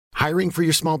Hiring for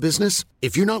your small business?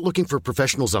 If you're not looking for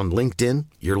professionals on LinkedIn,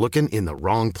 you're looking in the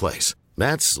wrong place.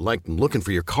 That's like looking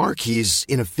for your car keys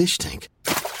in a fish tank.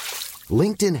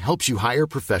 LinkedIn helps you hire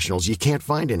professionals you can't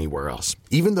find anywhere else,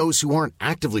 even those who aren't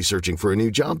actively searching for a new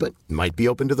job but might be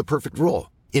open to the perfect role.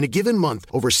 In a given month,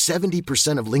 over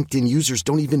 70% of LinkedIn users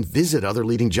don't even visit other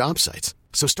leading job sites.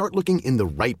 So start looking in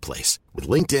the right place. With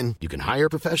LinkedIn, you can hire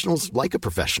professionals like a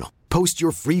professional. Post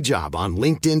your free job on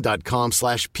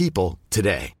linkedin.com/people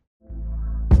today.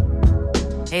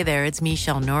 Hey there, it's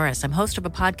Michelle Norris. I'm host of a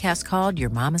podcast called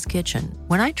Your Mama's Kitchen.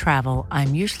 When I travel,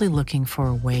 I'm usually looking for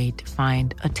a way to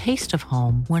find a taste of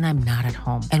home when I'm not at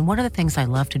home. And one of the things I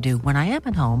love to do when I am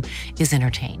at home is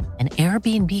entertain. And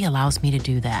Airbnb allows me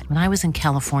to do that. When I was in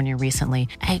California recently,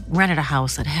 I rented a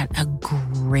house that had a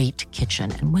great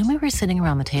kitchen. And when we were sitting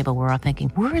around the table, we're all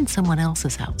thinking, we're in someone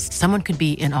else's house. Someone could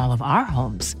be in all of our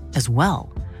homes as well.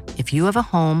 If you have a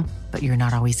home, but you're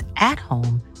not always at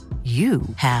home, you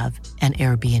have an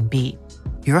Airbnb.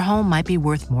 Your home might be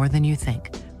worth more than you think.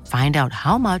 Find out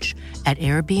how much at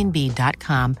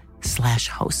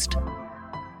airbnb.com/host.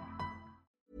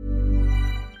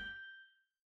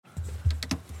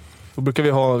 Då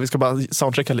brukar vi ska bara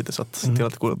soundchecka lite så att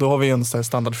det går. Då har vi en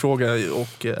standardfråga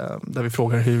och där vi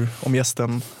frågar om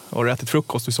gästen har ätit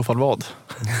frukost, i så fall vad?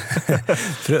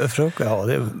 Frukost, ja.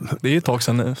 Det är ju ett tag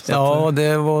sedan nu. Ja,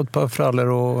 det var ett par frallor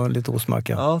och lite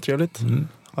ostmacka. Ja, trevligt.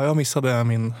 Ja, jag missade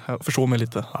jag förstår mig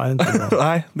lite. Ja, det är inte bra.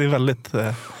 Nej, det är väldigt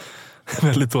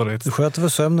dåligt. Du sköter för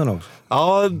sömnen också?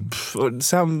 Ja,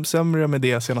 sämre med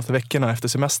det senaste veckorna efter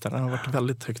semestern. Det har varit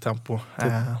väldigt högt tempo.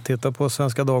 Titta på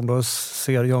Svenska Dagbladets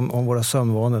serie om våra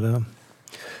sömnvanor. Det är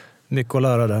mycket att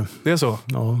lära där. Det är så?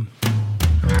 Ja.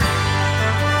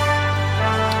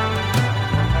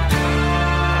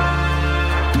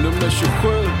 Nummer 27.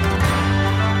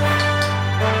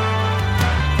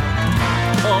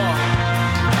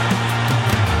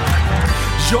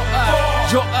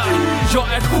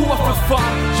 Jag är K för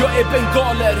fan. Jag är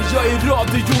bengaler, jag är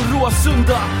Radio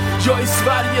Råsunda. Jag är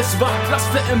Sveriges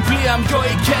vackraste emblem. Jag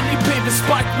är Kenny Baby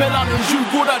Spark mellan en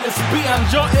djurgårdares ben.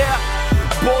 Jag är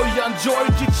Bojan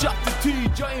Djordjic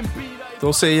attityd. Jag är en bila.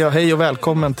 Då säger jag hej och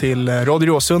välkommen till Radio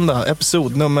Råsunda,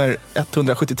 episod nummer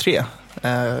 173.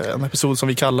 En episod som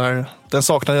vi kallar Den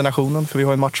saknade generationen, för vi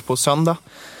har en match på söndag.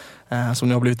 Som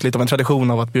nu har blivit lite av en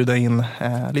tradition av att bjuda in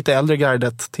lite äldre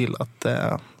gardet till att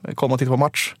komma och titta på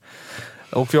match.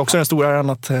 Och vi har också den stora äran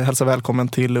att hälsa välkommen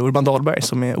till Urban Dahlberg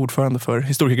som är ordförande för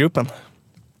historikergruppen.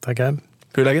 Tackar.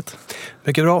 Hur är läget?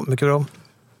 Mycket bra, mycket bra.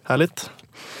 Härligt.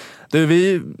 Du,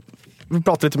 vi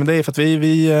pratar lite med dig för att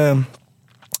vi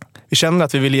känner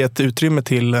att vi vill ge ett utrymme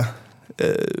till,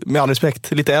 med all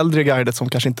respekt, lite äldre gardet som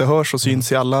kanske inte hörs och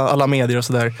syns i alla medier och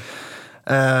sådär.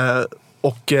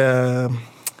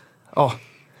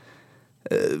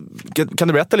 Kan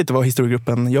du berätta lite vad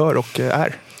historiegruppen gör och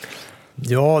är?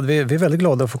 Ja, vi är väldigt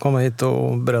glada att få komma hit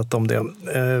och berätta om det.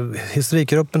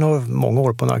 Historikergruppen har många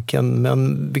år på nacken,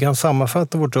 men vi kan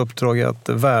sammanfatta vårt uppdrag att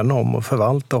värna om och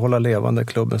förvalta och hålla levande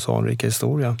klubbens anrika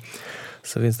historia.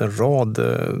 Så finns det en rad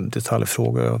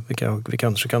detaljfrågor vi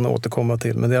kanske kan återkomma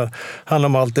till. Men det handlar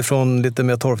om allt ifrån lite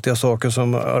mer torftiga saker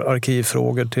som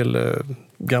arkivfrågor till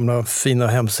gamla fina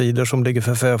hemsidor som ligger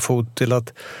för fäfot till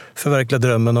att förverkliga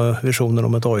drömmen och visionen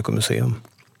om ett AIK-museum.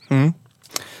 Mm.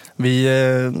 Vi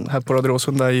här på Radio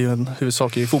Råsunda är ju en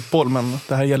huvudsak i fotboll, men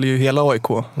det här gäller ju hela AIK.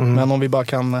 Men om vi bara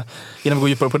kan, innan vi går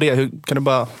djupare på det,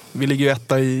 vi ligger ju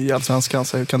etta i Allsvenskan,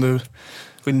 så hur kan du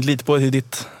gå in lite på hur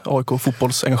ditt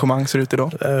AIK-fotbollsengagemang ser ut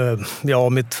idag? Ja,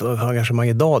 mitt engagemang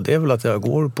idag det är väl att jag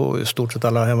går på i stort sett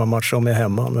alla hemmamatcher om jag är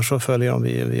hemma, annars så följer jag dem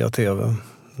via tv.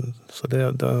 Så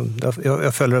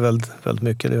jag följer det väldigt, väldigt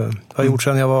mycket. Det har jag gjort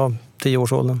sedan jag var 10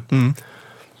 års ålder.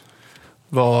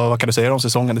 Vad kan du säga om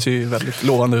säsongen? Det ser ju väldigt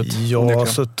lovande ut. Ja,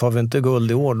 så tar vi inte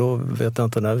guld i år, då vet jag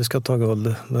inte när vi ska ta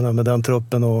guld. Men med den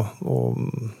truppen och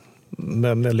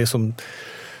med liksom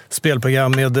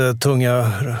spelprogram med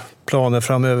tunga planer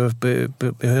framöver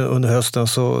under hösten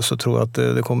så tror jag att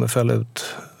det kommer fälla ut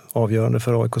avgörande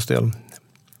för AIKs del.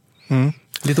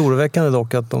 Lite oroväckande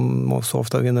dock att de så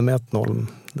ofta vinner med 1-0.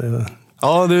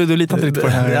 Ja, du litar inte riktigt på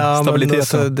den här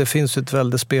stabiliteten. Det finns ju ett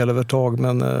väldigt spelövertag,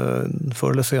 men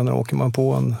förr eller senare åker man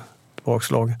på en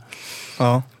bakslag.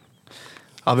 Ja,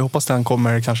 vi hoppas den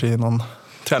kommer kanske i någon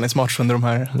träningsmatch under de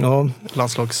här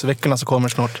landslagsveckorna som kommer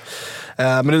snart.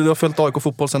 Men du har följt AIK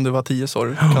fotboll sedan du var 10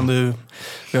 år.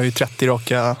 Vi har ju 30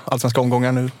 raka allsvenska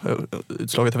omgångar nu,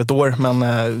 utslaget över ett år. Men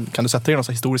kan du sätta dig i någon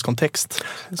historisk kontext?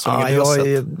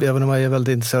 Även om jag är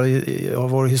väldigt intresserad av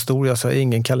vår historia så är jag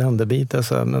ingen kalenderbit.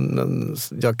 Men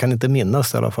jag kan inte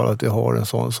minnas i alla fall att vi har en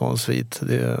sån svit.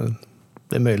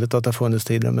 Det är möjligt att det har funnits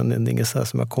tidigare, men det är inget så här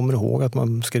som jag kommer ihåg att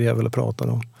man skrev eller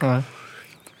pratade om.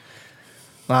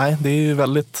 Nej, det är ju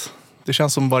väldigt... Det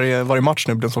känns som varje match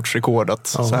nu blir en sorts rekord. Att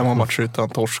så här många matcher utan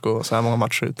torsk och så här många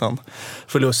matcher utan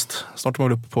förlust. Snart är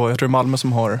man uppe på, jag tror det är Malmö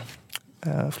som har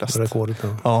flest. Rekordet,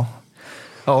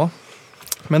 ja.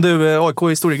 Men du, AIK i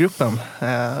historiegruppen.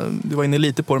 Du var inne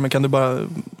lite på det, men kan du bara...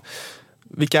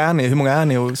 Vilka är ni? Hur många är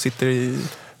ni och sitter i...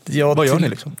 Ja, vad gör ni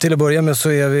liksom? Till att börja med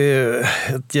så är vi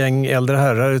ett gäng äldre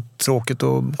herrar. Tråkigt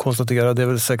att konstatera. Det är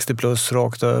väl 60 plus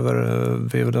rakt över.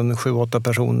 Vi är väl 7-8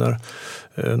 personer.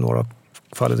 Några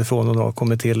fallit ifrån och några har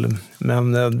kommit till.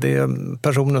 Men det är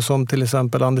personer som till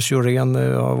exempel Anders Jorén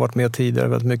har varit med tidigare.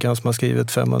 Väldigt mycket, han som har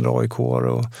skrivit 500 AIK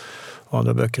och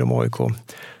andra böcker om AIK.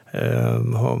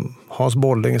 Hans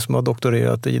Bolling som har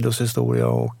doktorerat i idrottshistoria,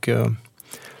 och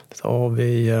så har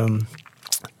vi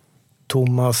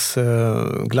Thomas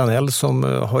Glanell som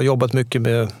har jobbat mycket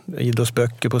med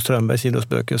idrottsböcker på Strömbergs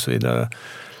idrottsböcker och så vidare.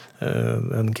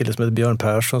 En kille som heter Björn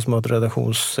Persson som har varit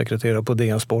redaktionssekreterare på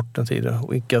DN Sporten tidigare.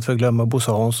 Och icke att förglömma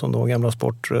Bosse Hansson, då, gamla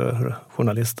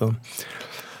sportjournalisten.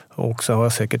 Och så har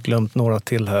jag säkert glömt några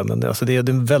till här, men alltså det är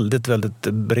en väldigt, väldigt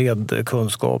bred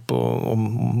kunskap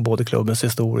om både klubbens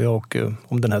historia och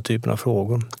om den här typen av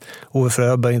frågor. Ove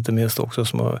Fröberg inte minst också,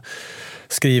 som har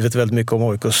skrivit väldigt mycket om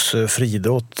AIKs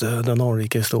friidrott, den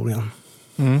anrika historien.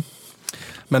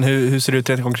 Men hur ser det ut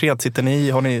rent konkret?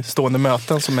 Har ni stående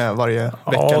möten som är varje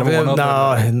vecka eller månad?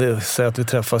 Nej, det säger att vi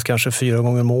träffas kanske 4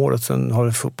 gånger om året. Sen har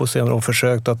vi på senare år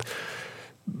försökt att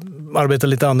arbeta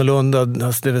lite annorlunda,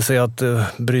 det vill säga att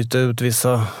bryta ut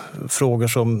vissa frågor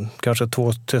som kanske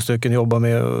 2-3 stycken jobbar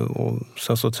med, och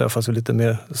sen så träffas vi lite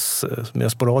mer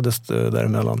sporadiskt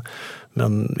däremellan.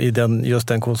 Men i just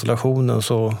den konstellationen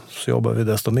så jobbar vi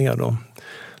desto mer då.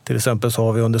 Till exempel så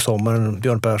har vi under sommaren,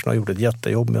 Björn Persson har gjort ett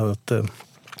jättejobb med att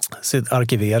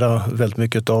arkivera väldigt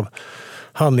mycket av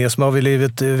handlingar som har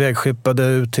blivit vägskeppade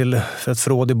ut till ett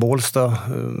förråd i Bålsta.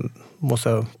 Måste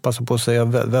jag passa på att säga,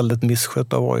 väldigt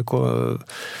misskött av AIK.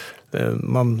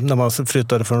 När man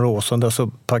flyttade från Råsunda så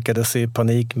packades i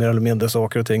panik mer eller mindre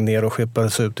saker och ting ner och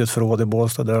skippades ut till ett förråd i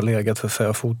Bålsta där det har legat för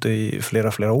fäfot i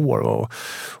flera år.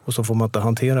 Och så får man inte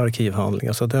hantera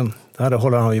arkivhandlingar. Så det här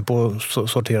håller han ju på att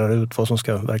sortera ut vad som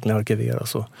ska verkligen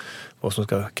arkiveras och vad som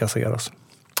ska kasseras.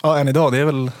 Ja, än idag. Det är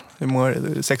väl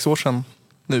 6 år sedan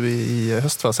nu i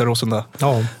höst, va? Sen Råsunda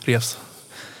revs.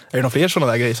 Är det några fler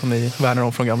sådana där grejer som ni värnar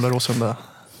om från gamla Råsunda?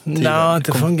 Nej,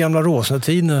 inte från gamla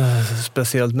Råsunda-tiden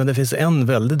speciellt, men det finns en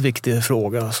väldigt viktig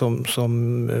fråga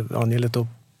som är angeläget att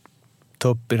ta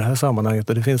upp i det här sammanhanget.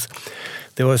 Och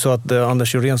det var ju så att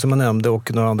Anders Jorén som jag nämnde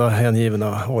och några andra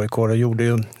hängivna AIK-are gjorde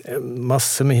ju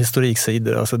massor med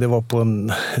historiksidor. Alltså det var på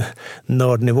en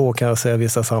nördnivå kan jag säga i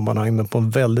vissa sammanhang, men på en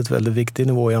väldigt, väldigt viktig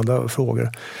nivå i andra frågor.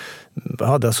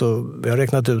 Vi har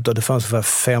räknat ut att det fanns ungefär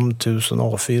 5000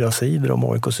 A4-sidor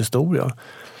om AIKs historia.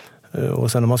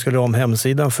 Och sen när man skulle om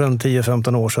hemsidan för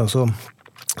 10-15 år sedan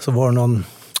så var det någon,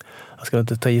 jag ska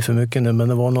inte ta i för mycket nu, men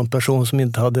det var någon person som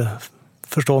inte hade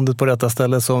förståndet på detta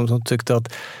ställe som tyckte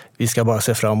att vi ska bara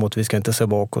se framåt, vi ska inte se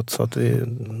bakåt. Så att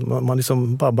man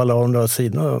liksom babblar av de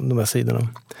här sidorna.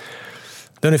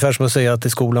 Det är ungefär som att säga att i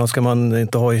skolan ska man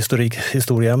inte ha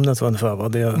historieämnet ungefär.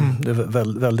 Det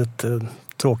är väldigt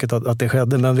tråkigt att det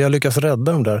skedde, men vi har lyckats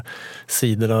rädda de där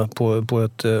sidorna på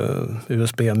ett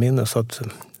USB-minne, så att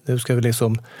nu ska vi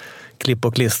liksom klippa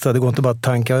och klistra. Det går inte bara att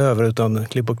tanka över utan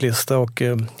klippa och klistra, och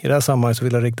i det här sammanhanget så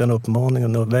vill jag rikta en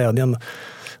uppmaning och vädjan.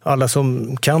 Alla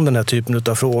som kan den här typen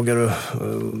av frågor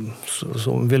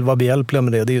som vill vara behjälpliga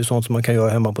med det är ju sånt som man kan göra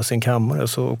hemma på sin kammare,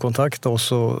 så kontakta oss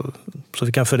så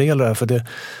vi kan fördela det här, för det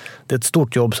är ett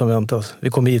stort jobb som väntas. Vi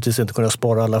kommer givetvis inte kunna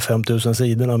spara alla 5000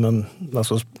 sidorna, men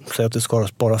alltså, säg att vi ska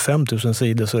spara 5000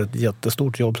 sidor, så är det ett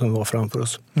jättestort jobb som vi har framför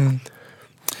oss.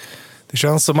 Det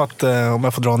känns som att, om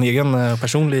jag får dra en egen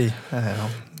personlig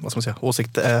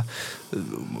åsikt,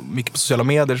 mycket på sociala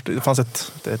medier. Det fanns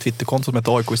ett Twitterkonto som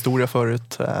hette AIK-historia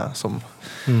förut, som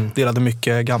delade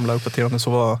mycket gamla uppdaterande,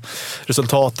 så var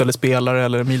resultat eller spelare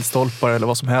eller milstolpar eller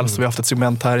vad som helst. Vi har haft ett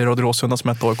segment här i Radio Råsunda som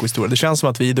hette AIK-historia. Det känns som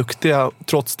att vi är duktiga,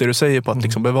 trots det du säger, på att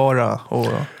liksom bevara och...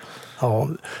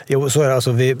 Ja, så är det.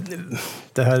 Alltså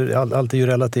det här, allt är ju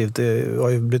relativt. Det har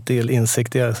ju blivit del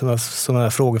insikt i sådana här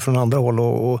frågor från andra håll,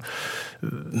 och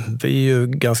vi är ju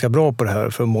ganska bra på det här,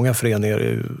 för många föreningar är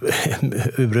ju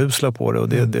urusla på det, och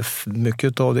det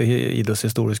mycket av det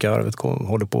idrottshistoriska arvet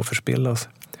håller på att förspillas.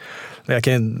 Men jag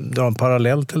kan dra en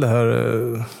parallell till det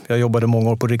här. Jag jobbade många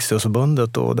år på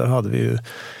Riksidrottsförbundet och där hade vi ju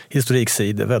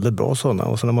historiksidor, väldigt bra sådana.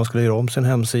 Och så när man skulle göra om sin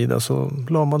hemsida så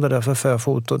la man det där för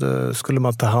fäfot och det skulle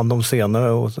man ta hand om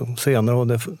senare. Och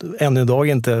det, ännu idag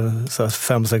inte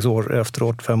 5-6 år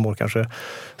efteråt, 5 år kanske,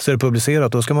 så är det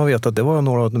publicerat. Då ska man veta att det var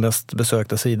några av de mest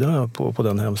besökta sidorna på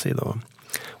den hemsidan.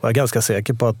 Och jag är ganska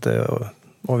säker på att,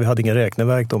 och vi hade ingen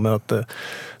räkneverk då, men att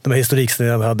de här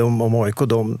historiksidorna vi hade om AIK,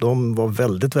 de var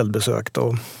väldigt, väldigt besökta.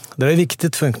 Och det är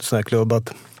viktigt för en sån här klubb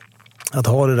att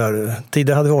ha det där.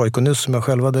 Tidigare hade vi AIK Nyss som jag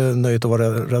själv hade nöjt att vara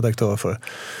redaktör för.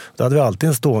 Då hade vi alltid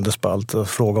en stående spalt och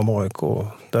fråga om AIK.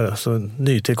 Där så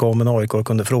nytillkommen AIK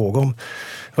kunde fråga om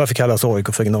varför kallas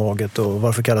AIK för Gnaget och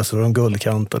varför kallas det för de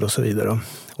guldkantade och så vidare.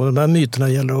 Och de där myterna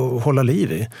gäller att hålla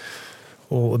liv i.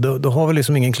 Och då har vi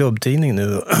liksom ingen klubbtidning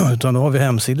nu, utan då har vi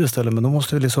hemsidor istället. Men då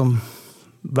måste vi liksom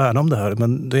värna om det här.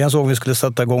 Men det jag såg vi skulle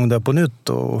sätta igång det på nytt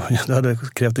och det hade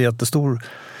krävt en jättestor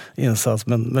insats.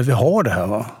 Men vi har det här,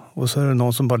 va? Och så är det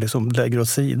någon som bara liksom lägger åt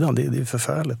sidan. Det är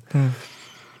förfärligt. Mm.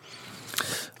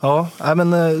 Ja,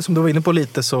 men som du var inne på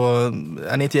lite så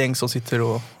är ni ett gäng som sitter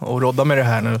och roddar med det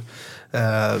här nu.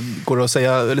 Går det att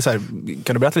säga, eller så här,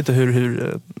 kan du berätta lite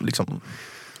hur liksom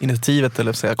initiativet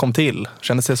eller så här, kom till?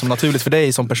 Kändes det som naturligt för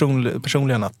dig som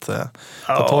personligen att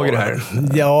ta tag i det här?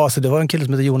 Ja, alltså det var en kille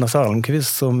som heter Jonas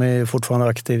Almqvist som är fortfarande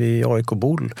aktiv i AIK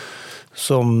Boll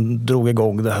som drog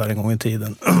igång det här en gång i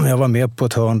tiden. Jag var med på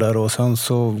ett hörn där och sen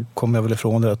så kom jag väl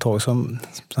ifrån det ett tag. Sen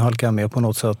halkade jag med på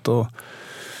något sätt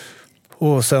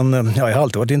och sen, jag har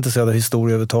alltid varit intresserad av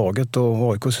historia överhuvudtaget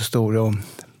och AIKs historia. Och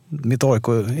mitt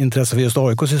intresse för just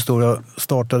AIKs historia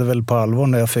startade väl på allvar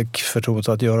när jag fick förtroendet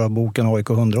att göra boken AIK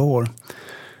 100 år.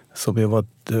 Som ju var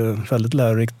ett väldigt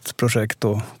lärorikt projekt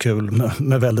och kul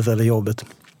med väldigt, väldigt jobbigt.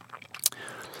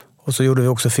 Och så gjorde vi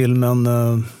också filmen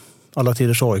Alla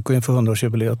tiders AIK inför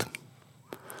 100-årsjubileet.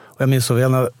 Och jag minns så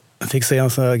väl när jag fick se en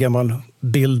sån här gammal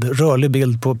rörlig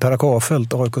bild på Per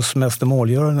Karlfeldt, AIKs meste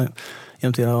målgörare.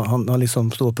 Han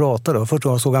liksom stod och pratade och först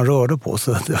såg han rörde på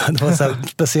sig. Det var en sån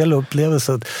speciell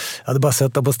upplevelse. Jag hade bara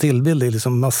sett det på stillbild i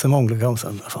liksom massor med olika.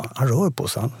 Han rör på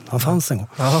sig, han fanns en gång.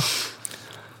 Aha.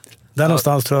 Där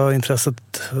någonstans tror jag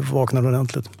intresset vaknade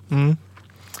ordentligt. Mm.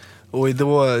 Och i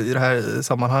det här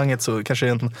sammanhanget så kanske det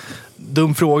är en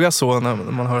dum fråga så när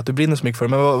man hör att du brinner så mycket för det.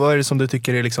 Men vad är det som du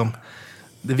tycker är liksom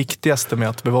det viktigaste med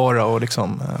att bevara och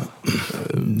liksom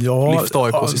lyfta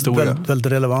AIKs historia?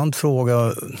 Väldigt relevant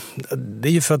fråga. Det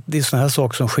är ju för att det är såna här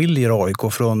saker som skiljer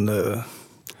AIK från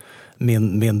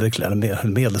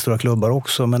medelstora klubbar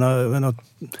också. Men att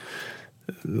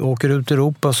åker ut i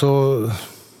Europa så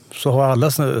har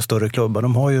alla större klubbar.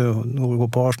 De har ju, går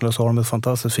på Arsenal så har de ett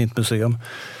fantastiskt fint museum.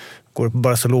 Går på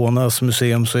Barcelonas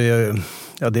museum så är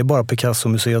det är bara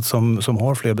Picasso-museet som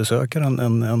har fler besökare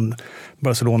än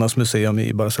Barcelonas museum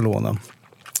i Barcelona.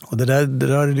 Och det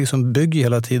där liksom bygger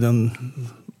hela tiden,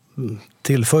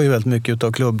 tillför ju väldigt mycket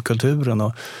av klubbkulturen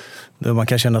och det man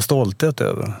kan känna stolthet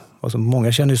över. Alltså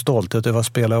många känner ju stolthet över att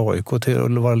spela i AIK till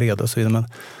att vara ledare och så vidare, men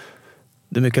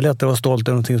det är mycket lättare att vara stolt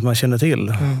över någonting som man känner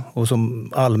till och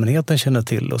som allmänheten känner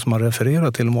till och som man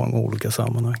refererar till i många olika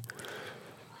sammanhang.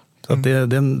 Så att det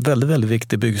är en väldigt, väldigt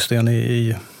viktig byggsten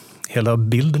i hela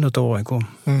bilden av AIK.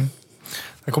 Mm.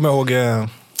 Jag kommer ihåg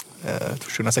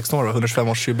 2016 år,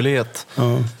 125-årsjubileet.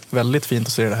 Väldigt fint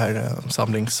att se det här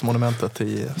samlingsmonumentet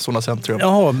i Solna centrum.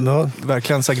 Ja.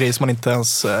 Verkligen så grejer som man inte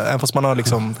ens, även fast man har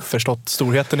liksom förstått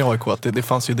storheten i AIK, att det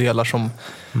fanns ju delar som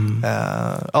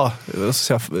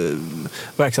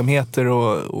verksamheter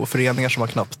och föreningar som man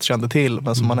knappt kände till,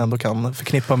 men som man ändå kan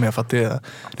förknippa med för att det är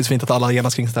så fint att alla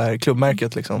genast kring det här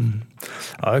klubbmärket liksom.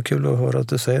 Ja, kul att höra att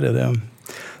du säger det.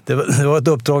 Det var ett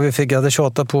uppdrag vi fick. Jag hade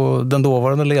tjatat på den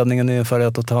dåvarande ledningen i ungefär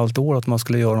 1,5 år att man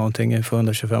skulle göra någonting för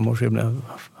 125-årsjubileet.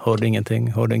 Hörde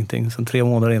ingenting. Sen 3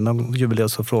 månader innan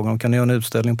jubileet så frågade de, kan ni göra en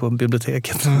utställning på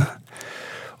biblioteket?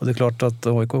 Och det är klart att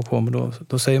AIK kommer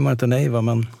då säger man inte nej, va?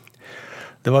 Men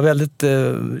det var väldigt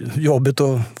jobbigt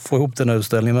att få ihop den här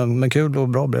utställningen, men kul och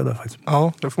bra blev det faktiskt.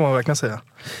 Ja, det får man verkligen säga.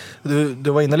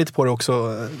 Du var inne lite på det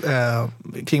också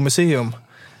kring museum.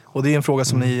 Och det är en fråga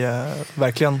som ni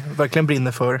verkligen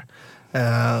brinner för.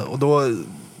 Och då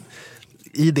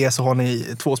i det så har ni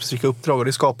 2 specifika uppdrag. Och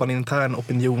det skapar en intern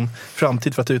opinion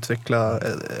framtid för att utveckla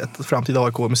ett framtida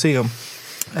AIK-museum.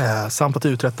 Samt att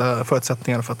uträtta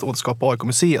förutsättningar för att återskapa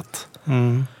AIK-museet.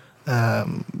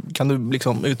 Kan du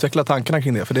liksom utveckla tankarna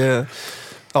kring det? För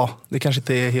det kanske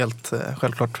inte är helt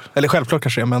självklart. Eller självklart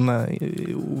kanske, men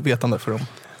ovetande för dem.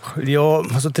 Ja,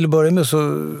 alltså till att börja med så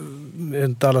är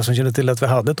inte alla som känner till att vi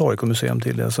hade ett AIK-museum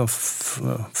tidigare som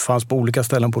fanns på olika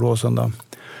ställen på Råsunda.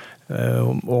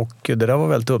 Och det där var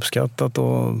väldigt uppskattat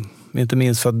och Inte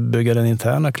minst för att bygga den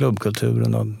interna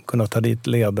klubbkulturen och kunna ta dit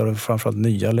ledare, framförallt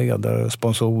nya ledare,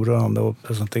 sponsorer och andra och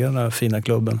presentera den här fina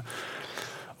klubben.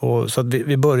 Och så att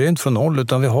vi börjar inte från noll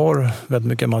utan vi har väldigt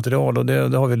mycket material och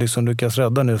det har vi liksom lyckats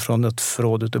rädda nu från ett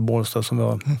förråd ute i Bålsta som vi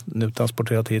har nu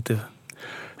transporterat hit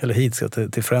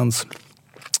till Friends.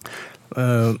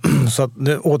 Så att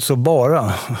det återstår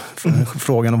bara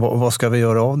frågan om vad ska vi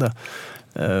göra av det.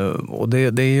 Och det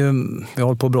är ju, vi har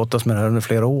hållit på att brottas med det här under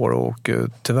flera år och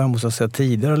tyvärr måste jag säga att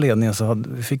tidigare ledningen så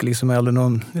vi fick liksom aldrig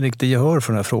någon riktig gehör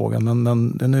för den här frågan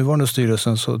men den nuvarande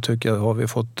styrelsen så tycker jag har vi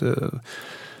fått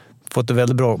en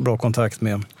väldigt bra kontakt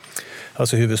med,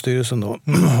 alltså huvudstyrelsen då.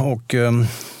 Och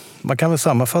man kan väl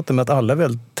sammanfatta med att alla är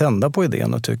väldigt tända på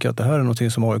idén och tycker att det här är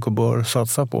något som AIK bör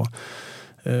satsa på.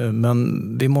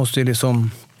 Men vi måste ju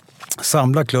liksom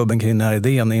samla klubben kring den här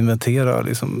idén, inventera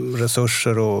liksom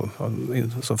resurser och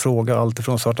så fråga allt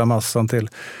ifrån Svarta Massan till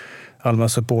allmänna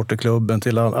supporterklubben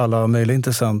till alla möjliga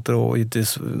intressenter och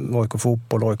givetvis AIK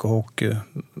fotboll, AIK hockey,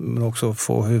 men också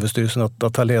få huvudstyrelsen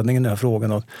att ta ledningen i den här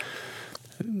frågan och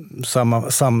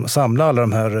samla alla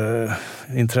de här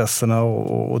intressena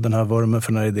och den här vurmen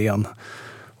för den här idén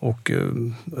och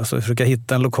alltså försöka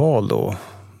hitta en lokal då.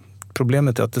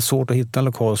 Problemet är att det är svårt att hitta en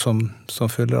lokal som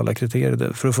fyller alla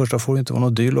kriterier. För det första får det inte vara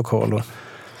någon dyr lokal.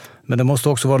 Men det måste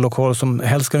också vara en lokal som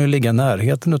helst kan ju ligga i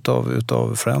närheten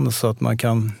utav Friends så att man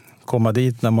kan komma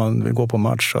dit när man vill gå på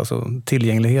match. Alltså,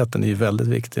 tillgängligheten är ju väldigt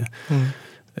viktig.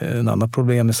 En annan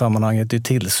problem i sammanhanget är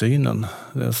tillsynen.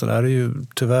 Så det här är ju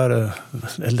tyvärr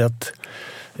ett lätt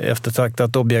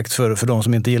eftertraktat objekt för de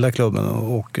som inte gillar klubben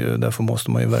och därför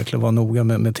måste man ju verkligen vara noga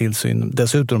med tillsyn.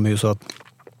 Dessutom är det ju så att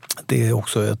det är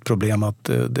också ett problem att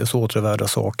det är så återvärda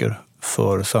saker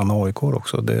för sanna AIK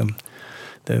också.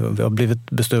 Vi har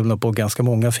blivit bestulna på ganska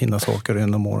många fina saker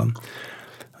inom åren.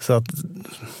 Så att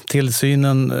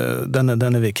tillsynen,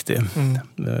 den är viktig.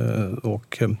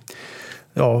 Och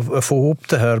ja, få ihop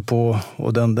det här på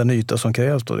och den yta som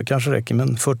krävs då. Det kanske räcker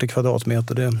med 40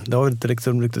 kvadratmeter. Det har vi inte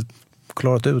riktigt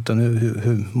klarat ut än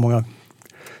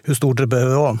hur stort det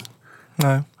behöver vara.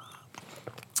 Nej.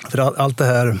 För allt det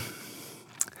här,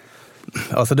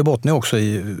 alltså det bottnar också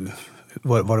i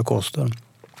vad det kostar.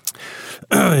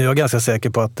 Jag är ganska säker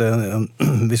på att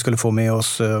vi skulle få med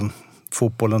oss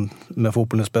fotbollen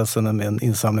i spetsen med en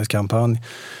insamlingskampanj.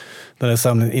 Den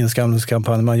här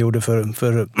insamlingskampanjen man gjorde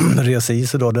för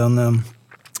Resise då, den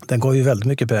gav ju väldigt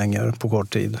mycket pengar på kort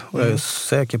tid. Och jag är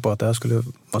säker på att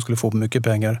man skulle få mycket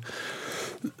pengar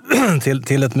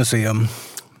till ett museum.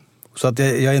 Så att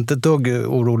jag är inte ett dugg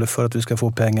orolig för att vi ska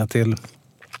få pengar till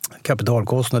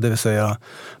kapitalkostnader, det vill säga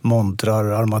montrar,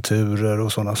 armaturer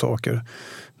och sådana saker.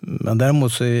 Men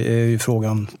däremot så är ju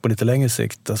frågan på lite längre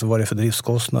sikt, alltså vad det är för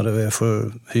driftskostnader, vad är det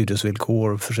för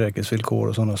hyresvillkor, försäkringsvillkor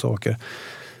och sådana saker.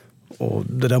 Och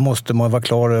det där måste man vara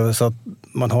klar över så att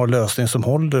man har lösning som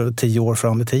håller 10 år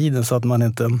fram i tiden så att man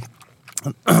inte,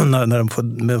 när de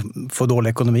får dålig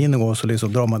ekonomi någon gång så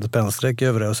liksom drar man ett pennsträck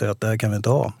över det och säger att det här kan vi inte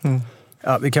ha.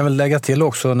 Ja, vi kan väl lägga till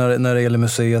också när det gäller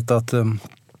museet att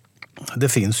det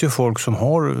finns ju folk som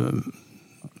har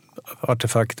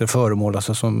artefakter, föremål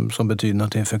alltså som betyder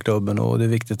något inför klubben och det är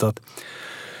viktigt att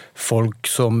folk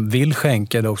som vill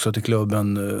skänka det också till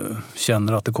klubben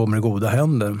känner att det kommer i goda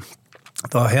händer.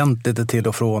 Det har hänt lite till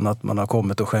och från att man har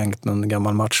kommit och skänkt en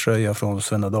gammal matchtröja från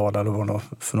Svenedal eller vad det var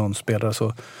för någon spelare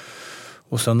så.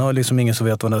 Och sen har liksom ingen som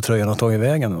vet vad den här tröjan har tagit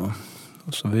vägen då.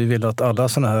 Så vi vill att alla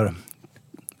sådana här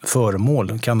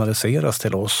föremål kanaliseras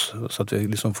till oss så att vi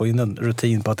liksom får in en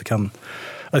rutin på att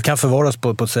det kan förvaras på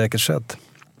ett säkert sätt.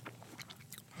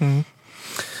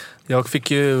 Jag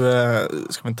fick ju,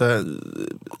 ska man inte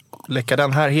läcka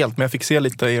den här helt, men jag fick se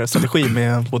lite er strategi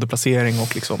med både placering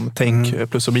och liksom tänk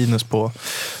plus och minus på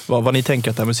vad ni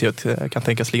tänker att det här museet kan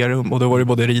tänkas ligga rum. Och då var det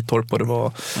både Ritorp och det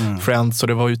var Friends och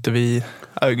det var ute vid,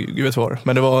 jag vet vad,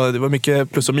 men det var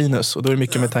mycket plus och minus och då är det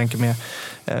mycket med tanke med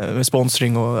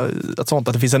sponsring och att sånt,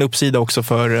 att det finns en uppsida också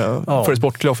för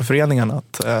sportklubb, för föreningarna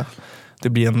att det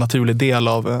blir en naturlig del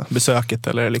av besöket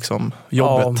eller liksom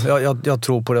jobbet. Ja, jag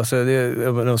tror på det.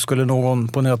 Alltså, skulle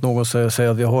någon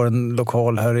säga att vi har en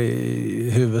lokal här i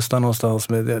Huvudsta någonstans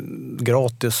med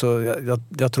gratis, så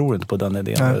jag tror inte på den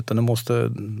idén. Utan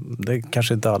det är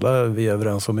kanske inte alla vi är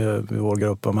överens om i vår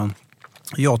grupp, men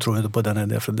jag tror inte på den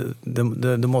idén, för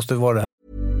det måste vara det.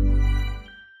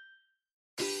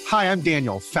 Hi, I'm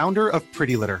Daniel, founder of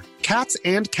Pretty Litter. Cats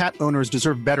and cat owners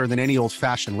deserve better than any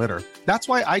old-fashioned litter. That's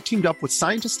why I teamed up with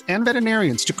scientists and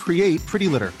veterinarians to create Pretty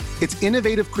Litter. Its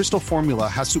innovative crystal formula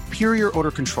has superior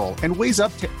odor control and weighs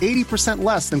up to 80%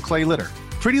 less than clay litter.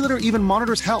 Pretty Litter even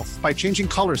monitors health by changing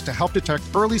colors to help detect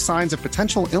early signs of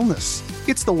potential illness.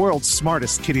 It's the world's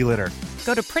smartest kitty litter.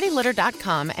 Go to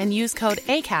prettylitter.com and use code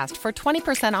ACAST for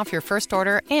 20% off your first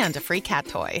order and a free cat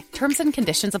toy. Terms and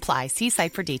conditions apply. See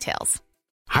site for details.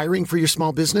 Hiring for your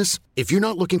small business? If you're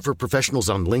not looking for professionals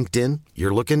on LinkedIn,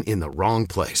 you're looking in the wrong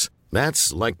place.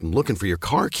 That's like looking for your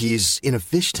car keys in a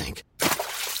fish tank.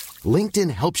 LinkedIn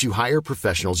helps you hire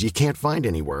professionals you can't find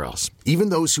anywhere else, even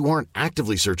those who aren't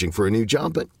actively searching for a new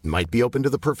job but might be open to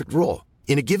the perfect role.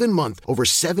 In a given month, over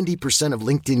 70% of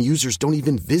LinkedIn users don't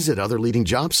even visit other leading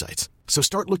job sites. So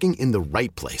start looking in the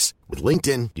right place. With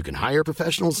LinkedIn, you can hire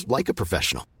professionals like a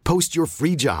professional. Post your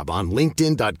free job on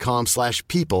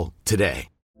linkedin.com/people today.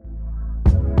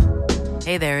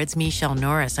 Hey there, it's Michelle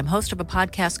Norris. I'm host of a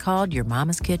podcast called Your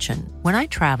Mama's Kitchen. When I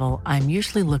travel, I'm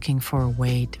usually looking for a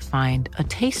way to find a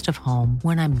taste of home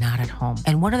when I'm not at home.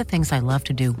 And one of the things I love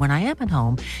to do when I am at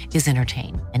home is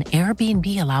entertain. And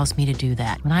Airbnb allows me to do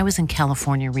that. When I was in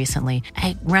California recently,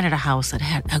 I rented a house that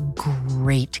had a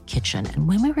great kitchen. And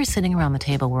when we were sitting around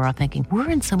the table, we were all thinking,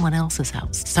 we're in someone else's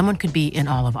house. Someone could be in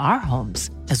all of our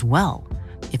homes as well.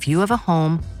 If you have a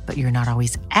home, but you're not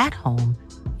always at home,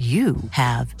 you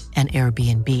have an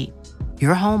Airbnb.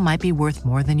 Your home might be worth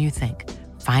more than you think.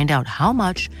 Find out how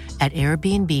much at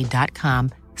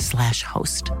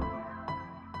airbnb.com/host.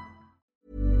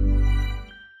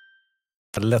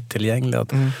 Lättillgängligt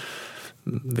att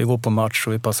vi går på match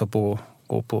och vi passar på att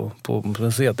gå på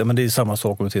museet. Men det är samma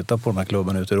sak om du tittar på de här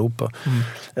klubbarna ute i Europa.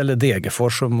 Eller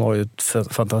Degerfors som har ju ett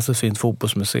fantastiskt fint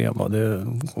fotbollsmuseum.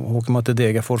 Åker man till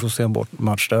Degerfors och ser en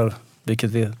match där,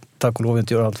 vilket vi tack och lov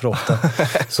inte gör allt för ofta.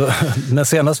 Så, men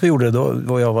senast vi gjorde det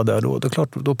då, och jag var där då klart,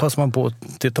 då passar man på att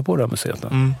titta på det här museet.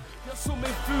 Som en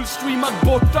fullstreamad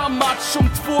borta match som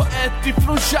 2-1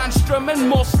 ifrån Tjärnströmen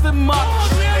måste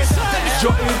match.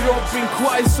 Jag är Robin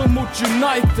Quaison mot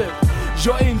United.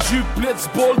 Jag är en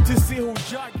djupledsboll till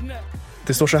CH Jagnet.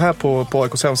 Det står så här på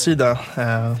AIKs hemsida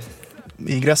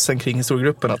i ingressen kring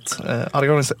historiegruppen att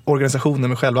alla organisationer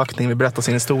med självaktning vill berätta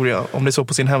sin historia, om det är så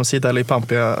på sin hemsida eller i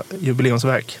pampiga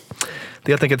jubileumsverk.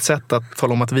 Det är helt enkelt ett sätt att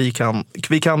tala om att vi kan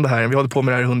det här, vi håller på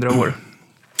med det här i 100 år.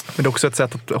 Men det är också ett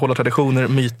sätt att hålla traditioner,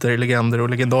 myter, legender och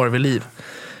legendarer vid liv.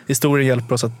 Historien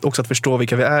hjälper oss också att förstå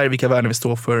vilka vi är, vilka värden vi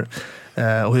står för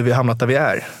och hur vi har hamnat där vi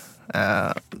är.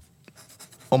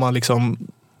 Om man liksom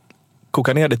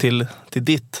kokar ner det till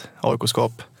ditt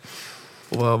AIK-skap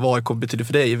och vad AIK betyder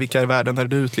för dig, vilka värden är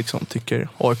du liksom tycker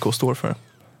AIK står för?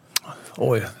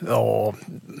 Oj, ja...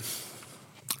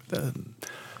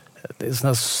 Det är en sån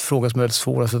här fråga som är väldigt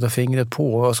svår att sätta fingret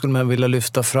på. Vad skulle man vilja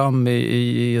lyfta fram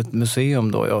i ett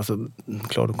museum då? Ja, så,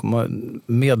 klart,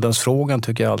 medlemsfrågan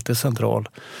tycker jag alltid är central.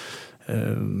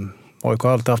 AIK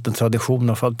har alltid haft en tradition, i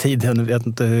alla fall tidigare, jag vet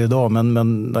inte hur idag,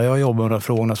 men när jag jobbade med de här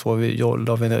frågorna så var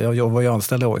jag var ju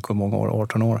anställd i AIK i många år,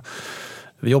 18 år.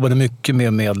 Vi jobbade mycket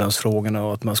med medlemsfrågorna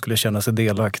och att man skulle känna sig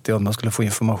delaktig och att man skulle få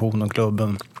information om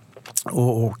klubben.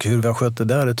 Och hur vi har skött det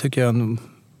där, det tycker jag,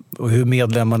 och hur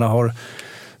medlemmarna har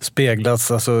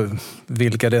speglats, alltså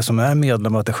vilka det är som är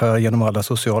medlemmar, att det skär genom alla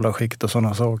sociala skikt och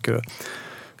sådana saker.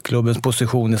 Klubbens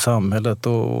position i samhället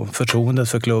och förtroendet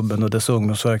för klubben och dess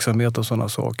ungdomsverksamhet och sådana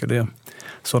saker.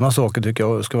 Sådana saker tycker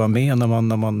jag ska vara med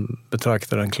när man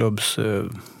betraktar en klubbs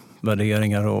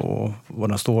värderingar och vad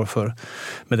den står för.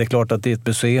 Men det är klart att i ett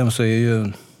museum så är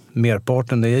ju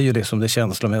merparten, det är ju liksom det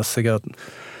känslomässiga, att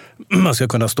man ska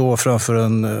kunna stå framför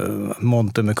en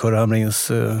monter med Kurre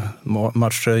Hamrins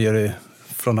matchtröjor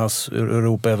från hans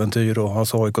Europa-äventyr och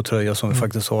hans AIK-tröja som vi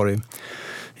faktiskt har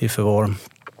i förvar.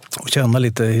 Och känna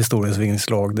lite historiens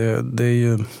vingslag. Det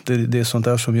är sånt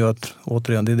där som gör att,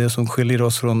 återigen, det är det som skiljer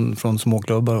oss från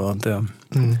småklubbar.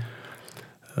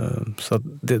 Så att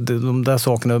de där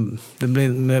sakerna, det blir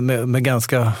med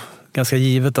ganska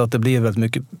givet att det blir väldigt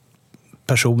mycket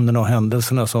personerna och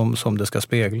händelserna som det ska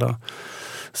spegla.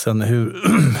 Sen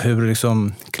hur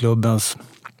liksom klubbens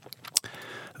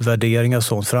värderingar och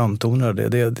sånt framtonar,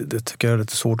 det tycker jag är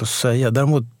lite svårt att säga.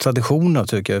 Däremot traditionerna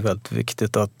tycker jag är väldigt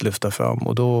viktigt att lyfta fram,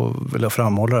 och då vill jag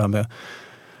framhålla det här med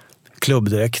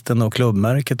klubbdräkten och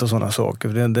klubbmärket och sådana saker.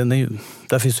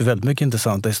 Där finns ju väldigt mycket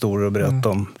intressanta historier att berätta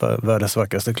om världens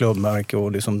vackraste klubbmärke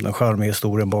och liksom den charmiga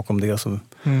historien bakom det som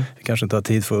vi kanske inte har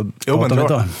tid för att prata om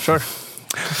idag. Sure.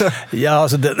 Ja,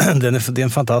 alltså det är en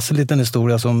fantastisk liten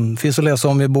historia som finns att läsa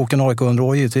om i boken AIK 100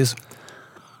 år givetvis.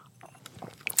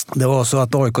 Det var så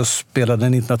att AIK spelade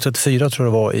 1934 tror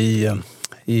jag det var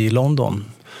i London.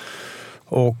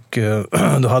 Och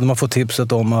då hade man fått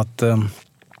tipset om att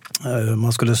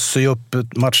man skulle sy upp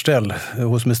ett matchställ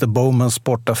hos Mr. Bowmans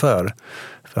sportaffär.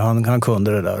 För han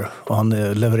kunde det där. Och han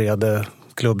levererade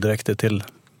klubbdräkter till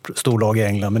storlag i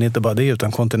England. Men inte bara det,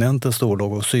 utan kontinentens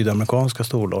storlag och sydamerikanska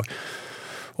storlag.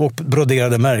 Och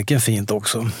broderade märken fint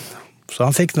också. Så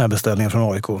han fick den här beställningen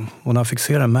från AIK. Och när han fick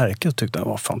se det märket tyckte han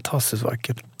var fantastiskt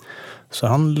vackert. Så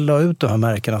han la ut de här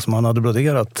märkena som han hade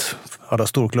broderat alla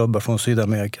storklubbar från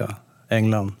Sydamerika,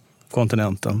 England,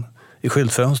 kontinenten i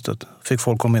skyltfönstret. Fick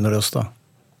folk komma in och rösta.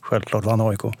 Självklart vann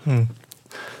AIK. Mm.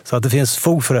 Så att det finns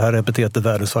fog för det här epitetet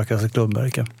världens vackraste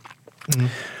klubbmärke. Mm.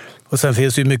 Och sen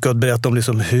finns det ju mycket att berätta om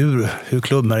liksom hur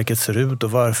klubbmärket ser ut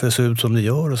och varför det ser ut som det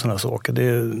gör och sådana saker. Det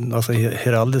är alltså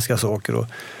heraldiska saker och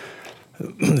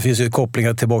det finns ju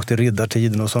kopplingar tillbaka till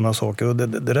riddartiden och sådana saker. Och det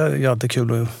där är ju alltid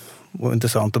kul och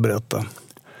intressant att berätta.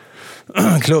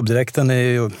 Klubbdräkten är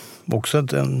ju också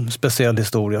en speciell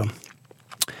historia.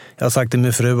 Jag har sagt till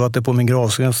min fru att det på min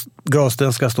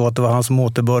gravsten ska stå att det var han som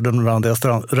återbördade de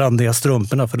randiga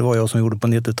strumporna, för det var jag som gjorde på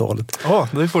 90-talet. Ja,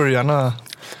 det får du gärna...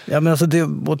 Ja, men alltså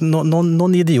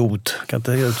någon idiot, kan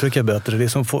inte uttrycka bättre,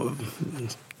 liksom får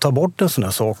ta bort en sån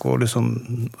här sak och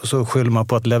så skyller man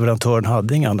på att leverantören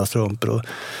hade inga andra strumpor. Och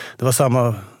det var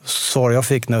samma svar jag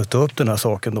fick när jag tog upp den här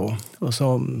saken då. Och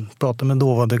så pratade med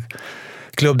dåvarande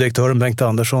klubbdirektören Bengt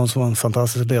Andersson som var en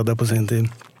fantastisk ledare på sin tid.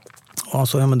 Och han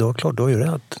sa, ja men då klart, du har ju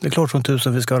rätt. Det är klart från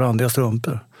 1000 vi ska ha randiga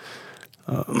strumpor.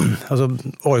 Alltså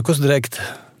AIKs direkt,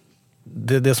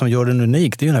 det som gör den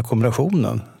unik, det är ju den här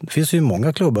kombinationen. Det finns ju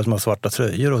många klubbar som har svarta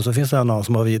tröjor och så finns det en annan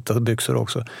som har vita byxor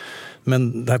också.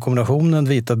 Men den här kombinationen,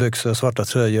 vita byxor, svarta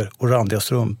tröjor och randiga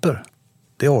strumpor,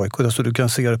 det är AIK. Alltså du kan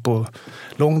se det på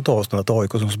långt avstånd att det är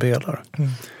AIK som spelar.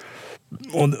 Mm.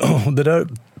 Och det där,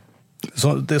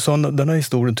 den här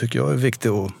historien tycker jag är viktig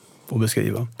att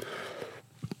beskriva.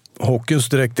 Hockeyns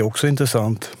direkt är också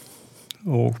intressant.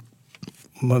 Och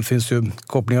man finns ju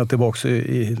kopplingar tillbaka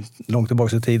långt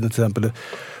tillbaka i tiden. Till exempel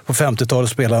på 50-talet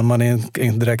spelade man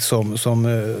en direkt som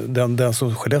den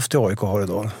som Skellefteå AIK har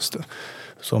idag.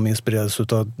 Som inspirerades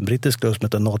av brittisk klubb som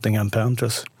heter Nottingham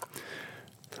Panthers.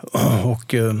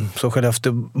 Och så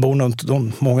Skellefteåborna,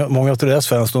 många av deras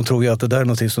fans, de tror ju att det där är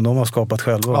någonting som de har skapat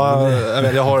själva.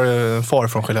 Ja, jag har en far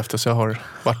från Skellefteå så jag har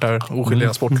varit där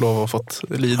oskyldiga sportlov och fått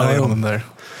lida genom den där.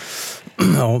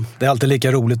 Ja, det är alltid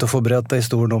lika roligt att få berätta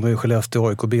historien om hur Skellefteå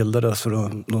AIK bildades. För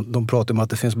de pratar om att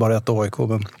det finns bara ett AIK,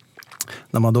 men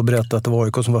när man då berättar att det var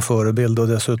AIK som var förebild och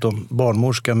dessutom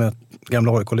barnmorska med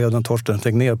gamla AIK-ledaren Torsten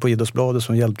Tegnér på Idrottsbladet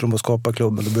som hjälpte dem att skapa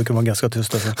klubben, då brukar man ganska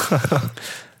tysta sig.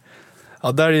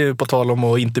 Ja, där är ju på tal om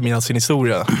att inte minnas sin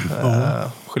historia.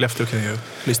 Skellefteå kan ju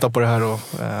lyssna på det här och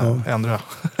ändra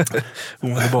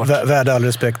omedelbart. Värde all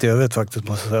respekt i övrigt faktiskt,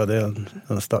 måste jag säga. Det är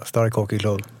en stark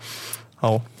hockeyklubb.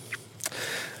 Ja.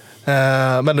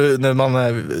 Men nu, det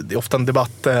är ofta en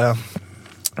debatt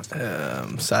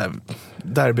så här,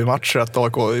 derbymatcher att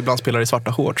AIK ibland spelar i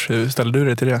svarta shorts. Hur ställer du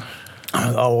dig till det?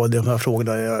 Ja, de här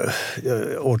frågorna är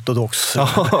ortodox.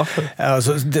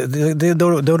 Alltså,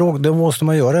 det måste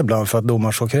man göra ibland för att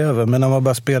domar så kräver. Men när man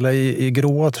bara spelar i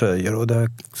gråa tröjor, och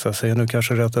det så jag säger, nu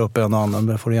kanske rättar upp en annan, men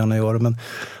det får du gärna göra. Men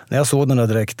när jag såg den här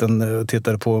dräkten och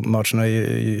tittade på matcherna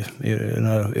i den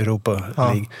här Europa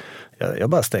League, jag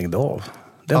bara stängde av.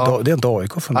 Det är inte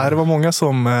AIK för mig. Nej, det var många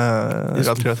som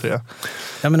relaterade till det.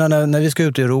 Jag menar, när vi ska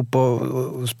ut i Europa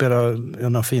och spela i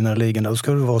den här finare ligan, då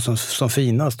ska det vara som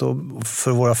finast. Och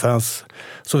för våra fans,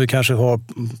 som vi kanske har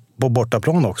på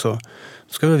bortaplan också,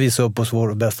 då ska vi visa upp oss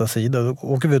vår bästa sida. Då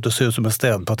åker vi ut och ser ut som en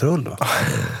städpatrull.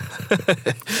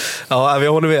 Ja,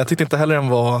 jag håller med. Jag tyckte inte heller den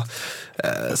var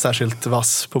särskilt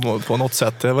vass på något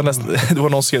sätt. Det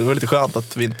var lite skönt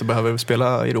att vi inte behöver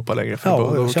spela i Europa längre. För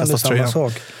jag kände samma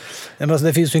sak. Men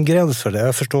det finns ju en gräns för det.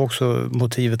 Jag förstår också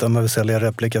motivet att man vill sälja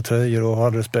replikatröjor och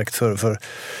ha respekt för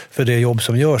det jobb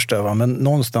som görs där. Va? Men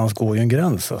någonstans går ju en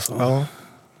gräns. Alltså. Ja.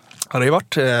 Det har ju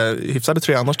varit hyfsade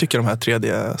tre annars tycker de här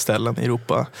 3D-ställen i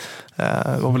Europa.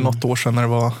 Det var väl något år sedan när det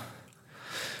var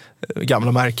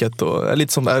gamla märket och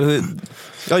lite som där.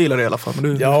 Jag gillar det i alla fall.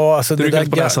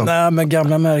 Men men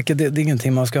gamla märket, det är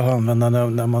ingenting man ska använda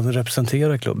när man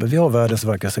representerar klubben. Vi har världens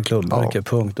vackraste klubbmärke,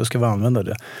 punkt. Då ska vi använda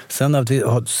det. Sen att vi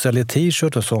säljer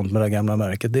t-shirt och sånt med det gamla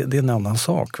märket, det är en annan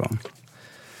sak. Va?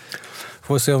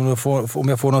 Får se om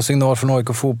jag får någon signal från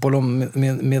AIK Fotboll om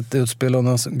mitt utspel om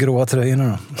de gråa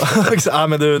tröjorna. Ja,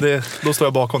 men då står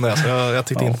jag bakom det. Alltså. Jag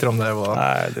tyckte inte de där var...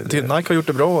 Nej, Nike har gjort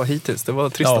det bra hittills. Det var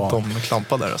trist att de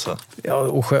klampade där. Alltså. Ja,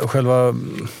 och själva...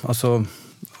 Alltså,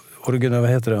 vad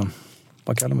heter det?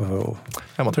 Vad kallar man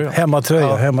för?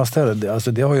 Hemmatröja, hemmastället.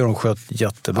 Alltså, det har ju de skött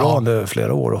jättebra under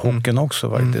flera år. Och hockeyn också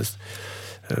faktiskt.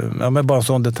 Ja, men bara en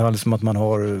sån detalj som att man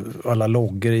har alla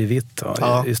loggor i vitt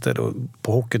istället.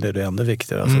 På hockeyn är det ännu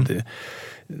viktigare. Alltså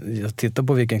jag tittar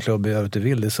på vilken klubb jag är ute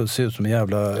vill. Det ser ut som en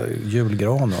jävla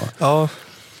julgran. Ja,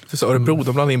 Så Örebro,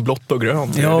 de blandar in blått och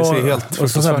grönt. Det ser helt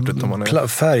fruktansvärt ut.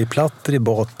 Färgplattor i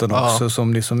botten också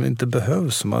som liksom inte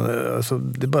behövs. Alltså,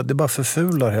 det bara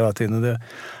förfular hela tiden.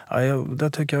 Det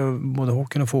tycker jag både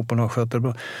hockeyn och fotbollen har skött det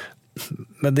bra.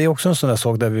 Men det är också en sån där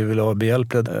sak där vi vill ha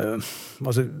behjälpligt.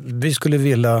 Alltså, vi skulle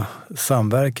vilja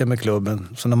samverka med klubben.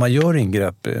 Så när man gör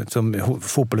ingrepp, som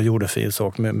fotbollen gjorde fin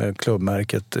sak med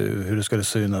klubbmärket, hur det skulle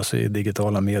synas i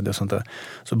digitala medier och sånt där,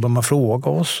 så bör man fråga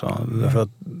oss. Därför att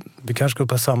vi kanske skulle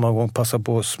på samma gång passa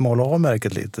på att smala av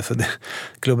märket lite. För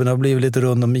klubben har blivit lite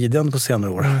rund om midjan på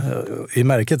senare år. I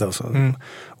märket alltså.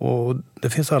 Och det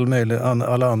finns alla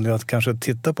anledningar att kanske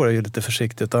titta på det lite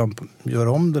försiktigt och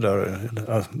göra om det där.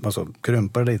 Alltså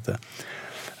krympa det lite.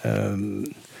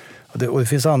 Och det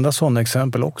finns andra sådana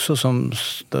exempel också som,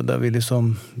 där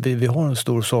vi har en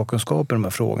stor sakkunskap i de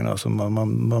här frågorna. Så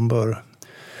man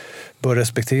bör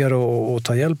respektera och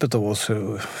ta hjälp av oss.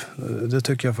 Det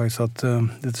tycker jag faktiskt att det är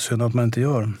lite synd att man inte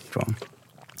gör.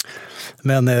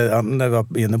 Men när vi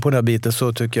var inne på den här biten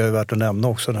så tycker jag det är värt att nämna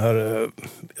också den här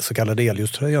så kallade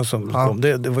elljusströjan som kom.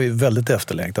 Det var ju väldigt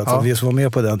efterlängtat. Alltså, vi som var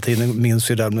med på den tiden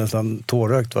minns ju det nästan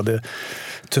tårögt.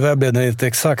 Tyvärr blev det inte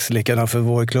exakt likadan för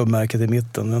vår klubbmärket i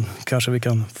mitten. Men kanske vi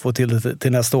kan få till det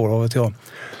till nästa år, vet jag.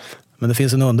 Men det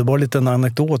finns en underbar liten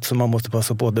anekdot som man måste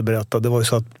passa på att berätta. Det var ju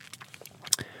så att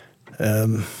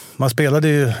man spelade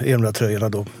ju i de där tröjorna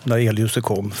då när elljuset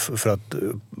kom, för att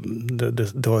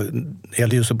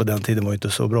elljuset på den tiden var inte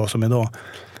så bra som idag.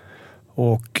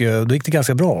 Och då gick det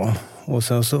ganska bra. Och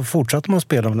sen så fortsatte man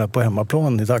spela med den på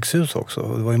hemmaplan i dagshus också.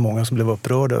 Och det var ju många som blev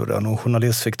upprörda över det. Någon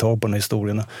journalist fick ta på den här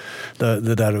historien.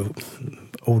 Det där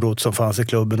orot som fanns i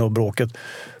klubben och bråket.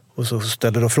 Och så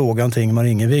ställde då frågan till Ingemar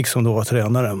Ingevik som då var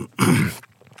tränare.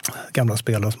 Gamla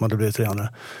spelare som hade blivit tränare.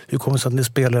 Hur kommer det sig att ni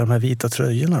spelar de här vita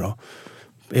tröjorna då?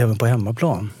 Även på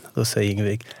hemmaplan. Då säger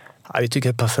Ingevik: vi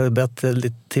tycker det passar bättre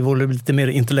till vår lite mer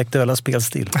intellektuella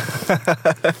spelstil.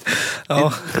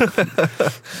 Ja.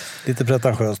 Lite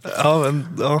pretentiöst.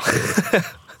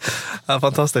 Ja,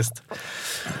 fantastiskt.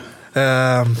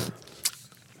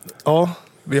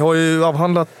 Vi har ju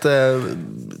avhandlat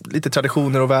lite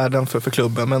traditioner och värden för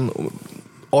klubben, men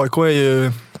AIK är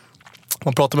ju...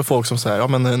 Man pratar med folk som säger,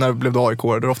 men när blev du AIK? Det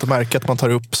är ofta märket man tar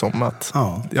upp som att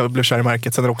jag blev kär i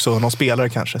märket. Sen är det också någon spelare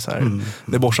kanske. Så här.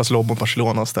 Det är Borsas lobb mot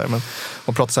Barcelona och så där. Men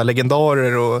man pratar så här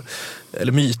legendarer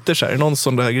eller myter. Så här. Är det någon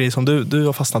sån där grej som du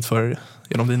har fastnat för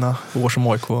genom dina år som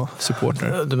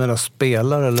AIK-supporter? Du menar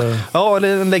spelare eller? Ja,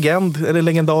 eller en legend eller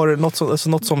legendar.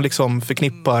 Något som liksom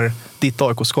förknippar ditt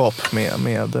AIK-skap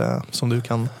med som du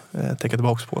kan tänka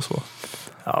tillbaka på. Så.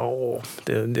 Ja,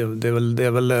 det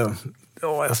är väl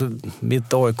ja, alltså,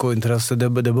 mitt AIK-intresse det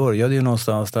började ju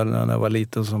någonstans där när jag var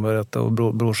liten, som berättade,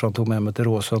 och brorsan tog med mig till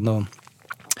Råsunda.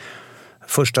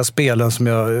 Första spelen som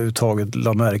jag uttaget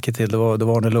la märke till det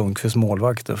var Arne Lundqvist,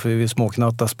 målvakten, för vi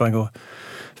småknattade, sprang och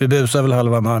vi busade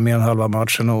väl mer än halva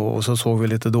matchen och så såg vi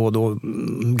lite då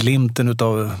glimten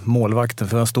utav målvakten,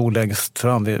 för han stod längst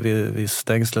fram vid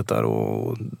stängslet där,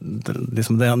 och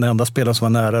liksom den enda spelaren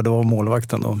som var nära det var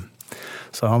målvakten då.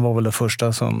 Så han var väl det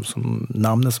första som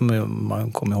namnet som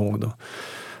man kom ihåg då.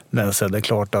 Men sen är det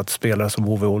klart att spelare som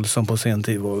Ove Olsson på sin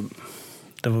tid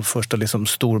det var första liksom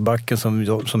storbacken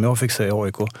som jag fick se i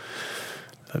AIK.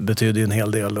 Det betydde ju en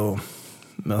hel del.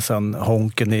 Men sen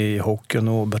Honken i hockeyn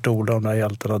och Bert-Ola och de här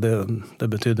hjältarna, det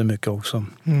betydde mycket också.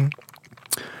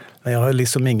 Men jag har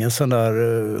liksom ingen sån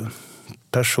där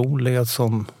personlighet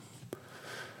som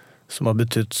har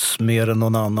betytt mer än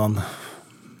någon annan.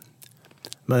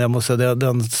 Men jag måste säga,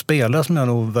 den spelare som jag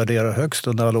nog värderar högst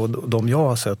under alla de jag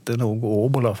har sett, det är nog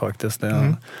Åbola faktiskt.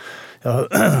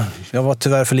 Jag var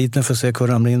tyvärr för liten för att se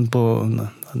Kurre Hamrin på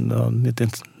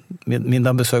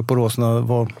mina besök på Råsunda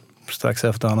var strax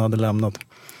efter han hade lämnat.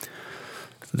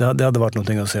 Det hade varit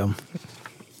någonting att se. Är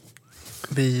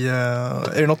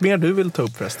det något mer du vill ta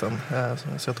upp förresten?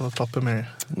 Så jag tar ett papper med dig.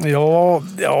 Ja,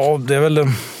 det är väl...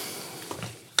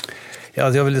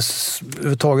 Jag vill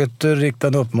överhuvudtaget rikta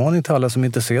en uppmaning till alla som är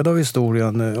intresserade av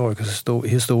historien, AIKs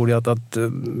historia, att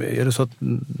är det så att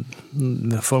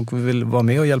folk vill vara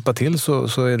med och hjälpa till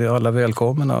så är det alla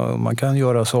välkomna. Man kan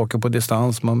göra saker på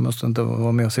distans, man måste inte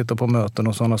vara med och sitta på möten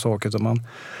och sådana saker. Så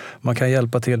man kan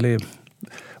hjälpa till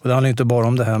och det handlar inte bara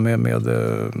om det här med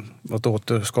att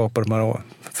återskapa de här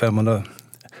 500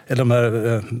 eller de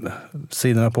här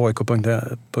sidorna på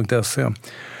aik.se.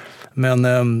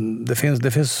 Men det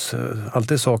finns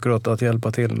alltid saker att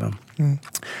hjälpa till med.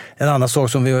 En annan sak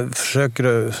som vi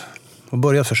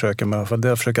börjar försöka med, för det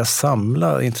är att försöka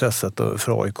samla intresset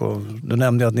för AIK. Du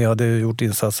nämnde att ni hade gjort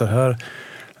insatser här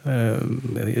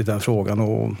i den frågan,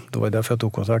 och det var därför jag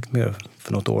tog kontakt med er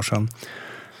för något år sedan.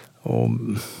 Och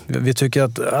vi tycker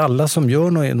att alla som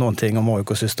gör någonting om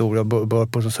AIKs historia bör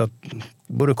på så sätt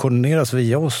borde koordineras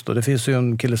via oss. Då. Det finns ju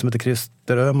en kille som heter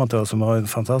Christer Öhman som har en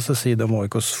fantastisk sida om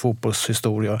AIKs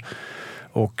fotbollshistoria.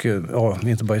 Och ja,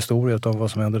 inte bara historia utan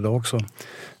vad som händer idag också.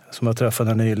 Som jag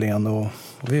träffade nyligen och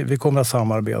vi kommer att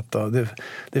samarbeta.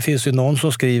 Det finns ju någon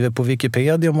som skriver på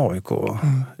Wikipedia om AIK.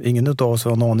 Ingen av oss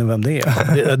har någon vem det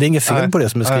är. Det är inget fel på det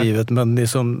som är skrivet, men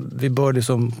liksom, vi bör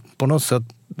liksom på något sätt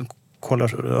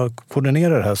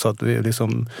koordinera det här så att vi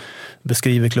liksom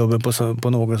beskriver klubben på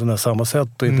något sådant samma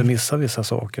sätt och inte missar vissa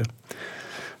saker.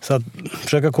 Så att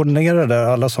försöka koordinera det där,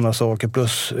 alla sådana saker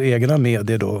plus egna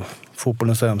medier då,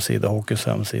 fotbollens hemsida, hockeyns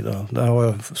hemsida. Där har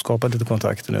jag skapat lite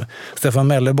kontakter nu. Stefan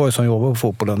Mellerborg som jobbar på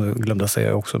fotbollen, nu glömde jag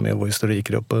säga också, med vår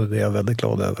historikgrupp och det är jag väldigt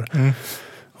glad över.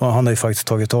 Och han har ju faktiskt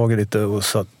tagit tag i lite och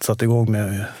satt igång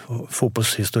med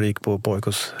fotbollshistorik på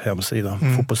AIKs hemsida,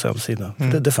 fotbolls hemsida.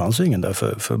 Det fanns ju ingen där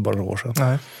för bara några år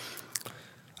sedan.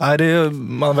 Nej, det är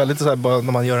man väldigt så här, bara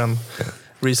när man gör en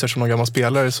research om någon gammal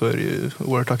spelare så är det ju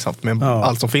oerhört tacksamt med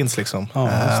allt som finns liksom.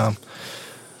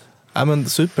 Men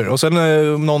super. Och sen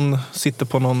om någon sitter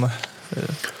på någon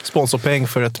sponsorpeng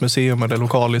för ett museum eller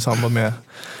lokal i samband med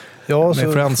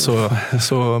Friends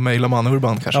så mejlar man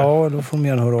Urban kanske. Ja, då får man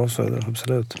gärna höra av sig,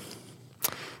 absolut.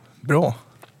 Bra.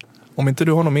 Om inte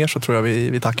du har något mer så tror jag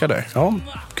vi tackar där. Ja,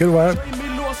 kul att vara här.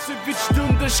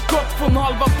 Underskott från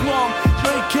halva plan.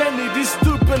 Jag är Kenny, det är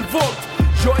dubbelvolt.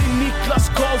 Jag är Niklas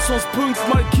Karlssons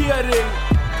punktmarkering.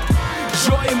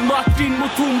 Jag är Martin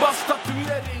Mutumbas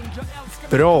statuering.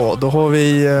 Bra, då har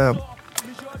vi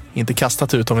inte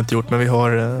kastat ut, har vi inte gjort, men vi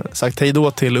har sagt hej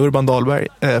då till Urban Dahlberg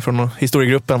från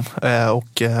historiegruppen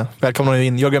och välkomnar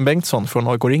in Jörgen Bengtsson från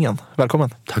AIK-ringen. Välkommen.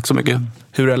 Tack så mycket.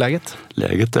 Hur är läget?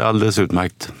 Läget är alldeles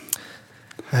utmärkt.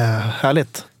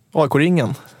 Härligt.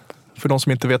 AIK-ringen. För de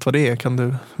som inte vet vad det är, kan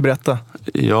du berätta?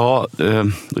 Ja,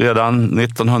 redan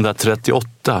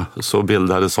 1938 så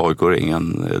bildades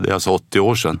AIK-ringen. Det är alltså 80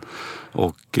 år sedan.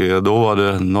 Och då var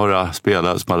det några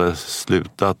spelare som hade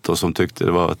slutat och som tyckte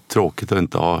det var tråkigt att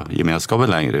inte ha gemenskapen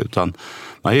längre. Utan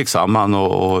man gick samman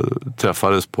och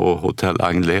träffades på Hotel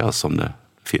Anglia som det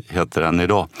heter än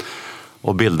idag.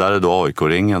 Och bildade då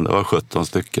AIK-ringen. Det var 17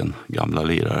 stycken gamla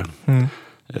lirare.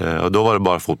 Och då var det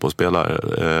bara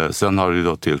fotbollsspelare. Sen har det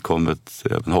då tillkommit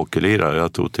även hockeylirare.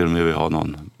 Jag tror till och med vi har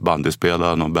någon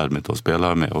bandyspelare, någon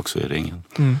badmintonspelare med också i ringen.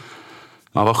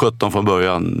 Man var 17 från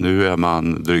början, nu är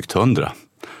man drygt 100.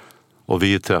 Och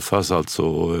vi träffas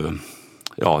alltså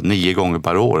 9 gånger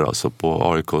per år alltså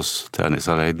på AIKs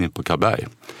träningsanläggning på Karlberg.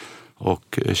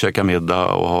 Och käka middag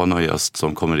och ha någon gäst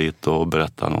som kommer hit och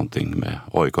berättar någonting med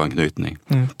AIK-anknytning.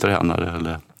 Tränare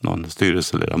eller någon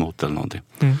styrelseledamot eller någonting.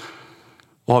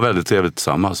 Och har väldigt trevligt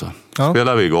tillsammans.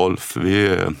 Spelar vi golf,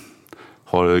 vi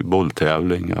har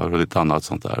bolltävlingar och lite annat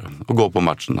sånt där. Och går på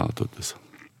matcherna naturligtvis.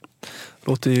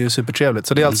 Låter ju supertrevligt.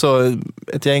 Så det är alltså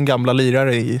ett gäng gamla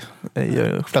lirare i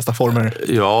flesta former?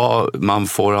 Ja, man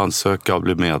får ansöka och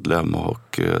bli medlem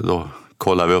och då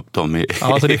kollar vi upp dem i...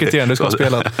 Ja, så det är kriterien du ska ha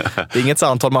spelat. Det är inget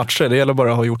antal matcher, det gäller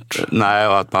bara att ha gjort... Nej,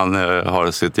 och att man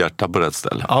har sitt hjärta på rätt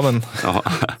ställe. Ja, men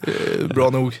bra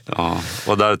nog. Ja,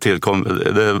 och där tillkom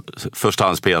det är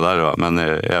förstahandsspelare, men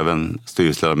även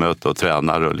styrelseledamöter och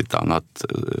tränare och lite annat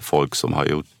folk som har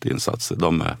gjort insatser.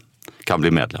 De kan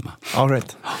bli medlemmar. All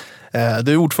right.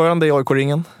 Du är ordförande i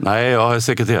AIK-ringen? Nej, jag är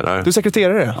sekreterare. Du är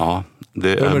sekreterare? Ja,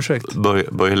 det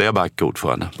är Börje Leback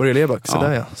ordförande. Börje Leback, så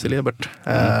där ja. Se Lebert.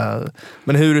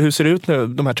 Men hur ser det ut nu,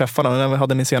 de här träffarna? När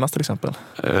hade ni senast till exempel?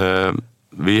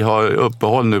 Vi har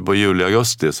uppehåll nu på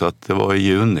juli-augusti, så att det var i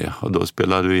juni. Och då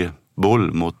spelade vi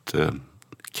boll mot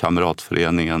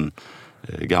kamratföreningen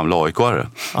Gamla AIK-are.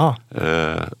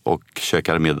 Och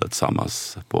käkade middag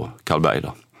tillsammans på Karlberg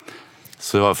då.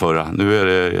 Så det var förra. Nu är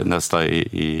det nästa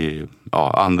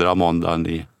andra måndagen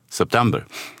i september.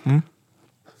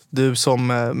 Du som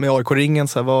med AIK-ringen,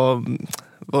 så här,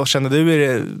 vad känner du är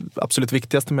det absolut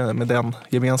viktigaste med den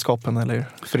gemenskapen eller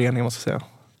föreningen, måste jag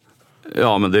säga?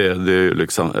 Ja, men det är ju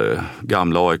liksom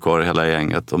gamla AIK, hela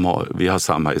gänget. Vi har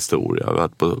samma historia. Vi har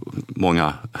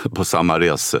varit på samma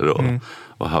resor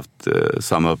och haft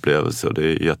samma upplevelser. Och det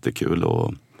är jättekul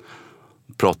att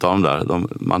prata om där.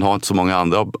 Man har inte så många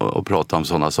andra att prata om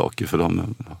sådana saker, för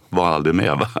de var aldrig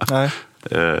med. Va? Nej.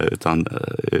 Utan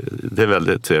det är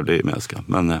väldigt trevlig gemenskap.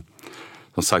 Men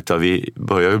som sagt, vi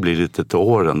börjar ju bli lite till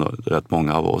åren, och rätt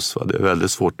många av oss. Va? Det är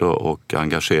väldigt svårt att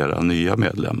engagera nya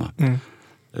medlemmar.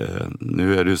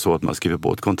 Nu är det ju så att man skriver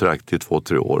på ett kontrakt i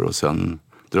 2-3 år och sen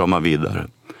drar man vidare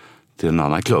till en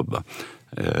annan klubb.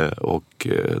 Och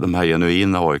de här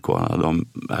genuina AIK-arna, de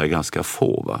är ganska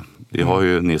få, va? Vi har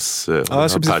ju Nisse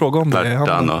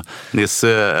Pertan och Nisse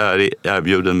är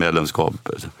erbjuden medlemskap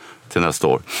till nästa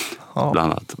år, bland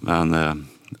annat. Men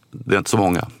det är inte så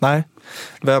många. Nej.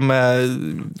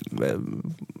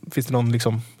 Finns det någon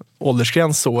liksom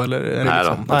åldersgräns så? Eller är det nej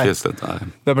liksom, då, det finns det inte. Nej.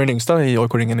 Vem är den yngsta i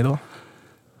AIK-ringen idag?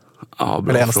 Ja,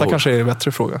 eller äldsta kanske är en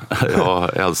bättre fråga. Ja,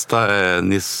 äldsta är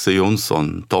Nisse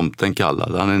Jonsson, tomten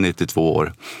kallad. Han är 92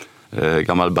 år.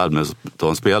 Gammal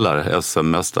badmintonspelare,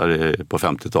 SM-mästare på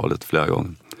 50-talet flera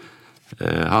gånger.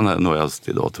 Han är nog äldst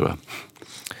idag, tror jag.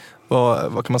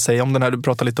 Vad kan man säga om den här? Du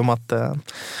pratar lite om att det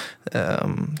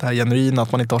här genuina,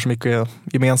 att man inte har så mycket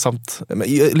gemensamt,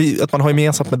 att man har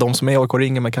gemensamt med de som är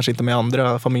AIK-ringen, men kanske inte med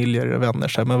andra familjer, vänner.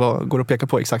 Så här. Men vad går det att peka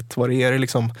på exakt? Vad det är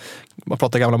liksom, man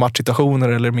pratar gamla matchsituationer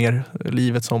eller mer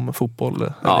livet som fotboll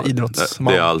eller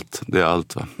idrottsman? Det är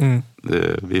allt. Va?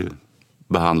 Vi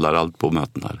behandlar allt på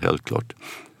mötena, helt klart.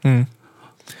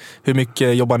 Hur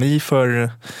mycket jobbar ni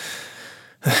för?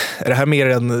 Är det här mer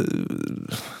en,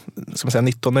 ska man säga,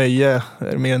 nytt och nöje?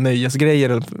 Är det mer nöjesgrejer?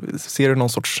 Eller ser du någon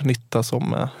sorts nytta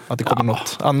som att det kommer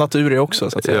något annat ur det också?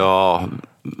 Så att säga? Ja,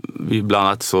 bland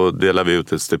annat så delar vi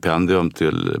ut ett stipendium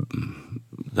till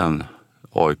den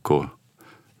AIK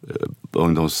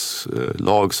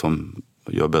ungdomslag som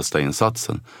gör bästa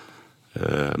insatsen.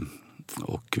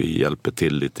 Och vi hjälper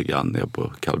till lite grann ner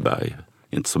på Karlberg.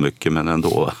 Inte så mycket, men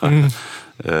ändå.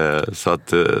 Så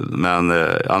att, men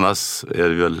annars är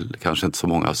det väl kanske inte så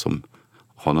många som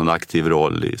har någon aktiv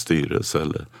roll i styrelse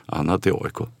eller annat i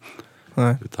AIK.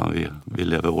 Nej. Utan vi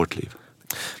lever vårt liv.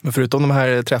 Men förutom de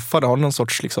här träffarna, har ni någon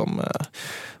sorts liksom,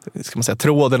 ska man säga,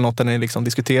 tråd eller något där ni liksom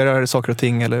diskuterar saker och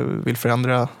ting eller vill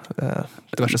förändra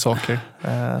diverse saker?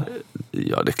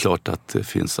 Ja, det är klart att det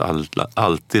finns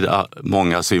alltid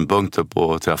många synpunkter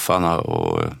på träffarna,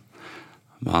 och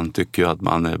man tycker ju att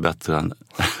man är bättre än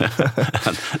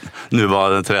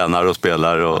nuvarande tränare och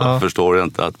spelare och förstår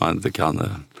inte att man inte kan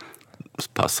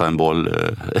passa en boll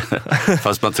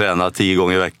fast man tränar 10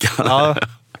 gånger i veckan. Ja,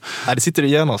 det sitter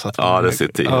igenom. Så att det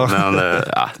sitter i. Men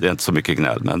det är inte så mycket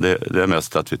gnäll, men det är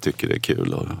mest att vi tycker det är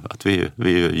kul och att vi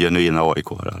är genuina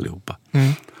AIK-are allihopa.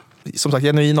 Som sagt,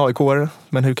 genuin AIK-are,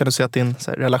 men hur kan du säga att din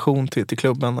relation till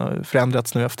klubben har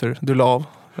förändrats nu efter du la av?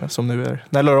 Som nu är.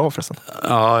 När lade du av förresten?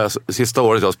 Ja, sista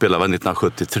året jag spelade var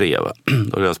 1973. Va?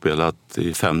 Då har jag spelat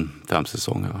i 5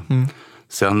 säsonger. Va?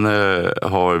 Sen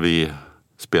har vi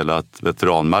spelat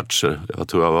veteranmatcher. Jag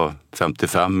tror jag var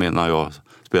 55 innan jag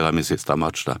spelade min sista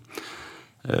match där.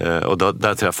 Och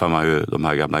där träffar man ju de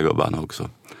här gamla gubbarna också.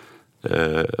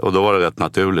 Och då var det rätt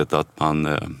naturligt att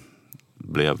man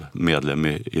blev medlem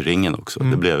i ringen också.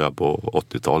 Det blev jag på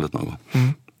 80-talet någon gång.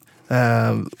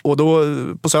 Och då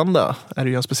på söndag är det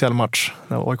ju en speciell match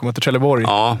när AIK möter Trelleborg.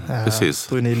 Ja, precis.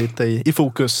 Då är ni lite i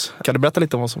fokus. Kan du berätta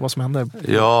lite om vad som händer?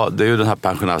 Ja, det är ju den här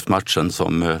pensionärsmatchen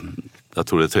som jag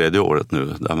tror det är 3:e året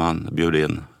nu, där man bjuder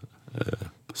in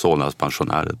Solnas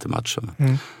pensionärer till matchen.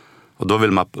 Och då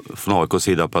vill man från AIKs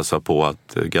sida passa på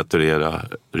att gratulera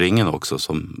ringen också,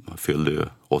 som fyllde ju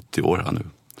 80 år här nu.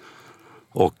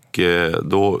 Och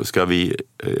då ska vi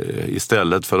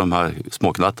istället för de här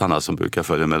små knattarna som brukar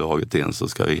följa med laget in, så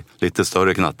ska vi lite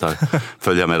större knattar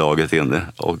följa med laget in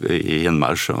i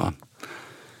inmarschen, va?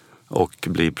 Och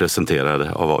bli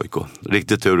presenterade av AIK.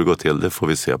 Riktigt hur det går till, det får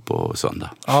vi se på söndag.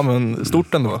 Ja, men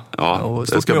stort ändå. Ja, och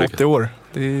stort med 80 år.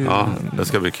 Ja, det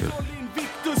ska bli kul.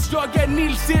 Jag är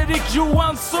Nils-Erik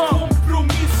Johansson,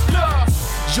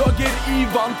 kompromisslös. Jag är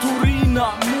Ivan Torina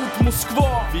mot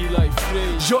Moskva. Vila i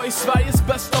fred. Jag är Sveriges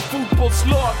bästa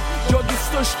fotbollslag. Jag är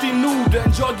störst i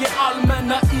Norden. Jag är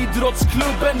allmänna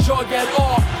idrottsklubben. Jag är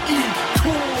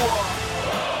AIK.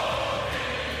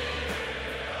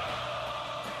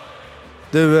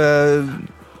 Du,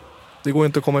 det går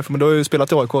inte att komma ifrån, men du har ju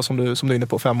spelat i AIK som du är inne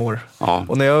på 5 år. Ja.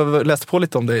 Och när jag läste på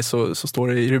lite om dig så står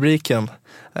det i rubriken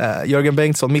Jörgen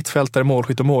Bengtsson, mittfältare,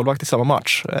 målskytt och målvakt i samma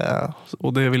match.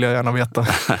 Och det vill jag gärna veta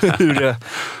hur det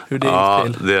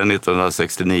gick till. Det är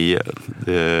 1969.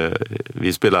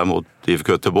 Vi spelade mot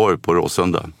IFK Göteborg på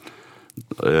Råsunda.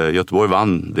 Göteborg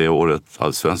vann det året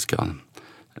Allsvenskan.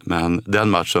 Men den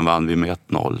matchen vann vi med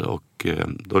 1-0 och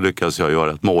då lyckades jag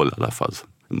göra ett mål i alla fall.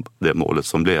 Det målet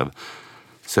som blev.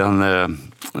 Sen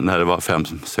när det var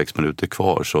 5-6 minuter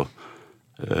kvar så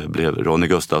blev Ronny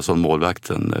Gustafsson,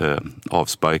 målvakten,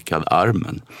 avsparkad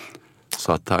armen.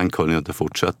 Så att han kunde ju inte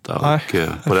fortsätta. Och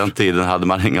på den tiden hade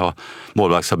man inga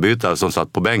målvaktsavbytare som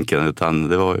satt på bänken, utan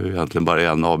det var ju egentligen bara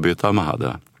en avbytare man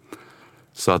hade.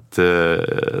 Så att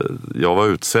jag var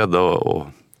utsedd att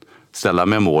ställa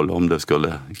mig mål om det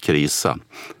skulle krisa.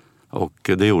 Och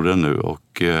det gjorde det nu.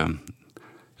 Och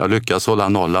Jag lyckades hålla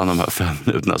nollan de här 5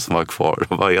 minuterna som var kvar.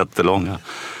 De var jättelånga.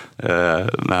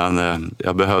 Men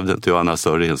jag behövde inte göra några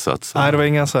större insatser. Nej, det var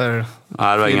inga så här...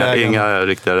 Nej, det var inga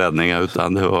riktiga räddningar,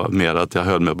 utan det var mer att jag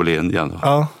höll mig på linjen.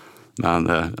 Ja.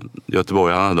 Men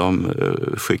göteborgarna, de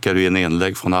skickade in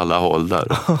inlägg från alla håll där.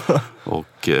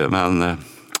 Men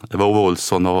det var Ove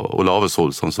Olsson och Olaus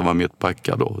Olsson som var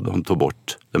mittbackar då. De tog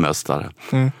bort det mesta.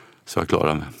 Så jag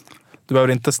klarade mig. Du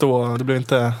behöver inte stå, det blev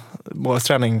inte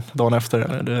målsträning dagen efter?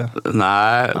 Eller?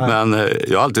 Nej, men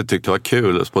jag har alltid tyckt det var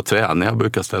kul. På träning jag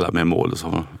brukar ställa mig i mål och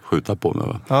så skjuta på mig.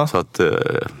 Ja. Så att,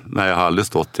 nej, jag har aldrig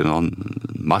stått i någon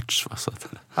match. Va? Så att,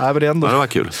 nej, men det var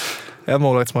kul. En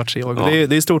målvaktsmatch i år. Ja.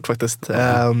 Det är stort faktiskt.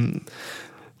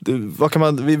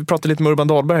 Vi pratade lite med Urban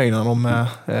Dahlberg innan om,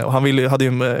 och han hade ju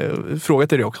en fråga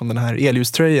till dig också om den här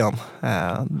elljus-tröjan.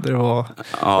 Det var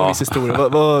en viss historia.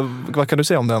 Vad kan du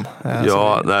säga om den?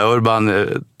 Urban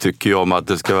tycker ju om att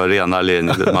det ska vara rena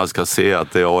linjer. Man ska se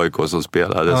att det är AIK som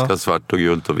spelar. Det ska svart och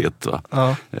gult och vitt. Va?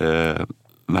 Ja.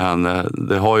 Men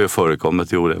det har ju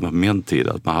förekommit i min tid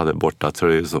att man hade borta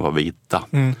tröjor som var vita.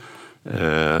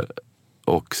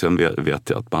 Och sen vet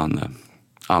jag att man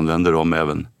använder dem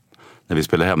även när vi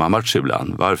spelar hemmamatch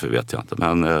ibland. Varför vet jag inte,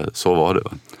 men så var det.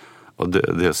 Och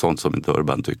det är sånt som inte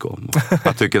Urban tycker om.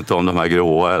 Jag tycker inte om de här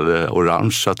gråa eller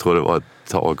orange, jag tror det var ett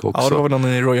tag också. Ja, det var någon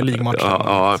i Royal League-matchen.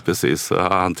 Ja, precis.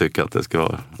 Han tycker att det ska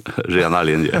vara rena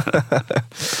linjer.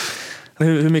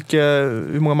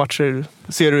 Hur många matcher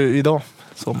ser du idag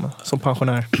som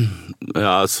pensionär? Ja,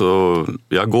 alltså,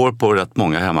 jag går på rätt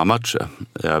många hemmamatcher.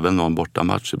 Även någon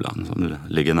bortamatch ibland som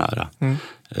ligger nära.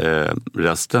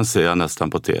 Resten ser jag nästan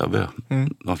på tv.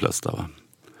 De flesta. Va?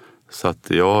 Så att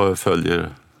jag följer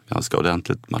ganska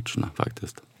ordentligt matcherna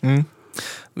faktiskt.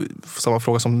 Samma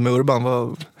fråga som med Urban.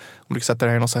 Om du sätter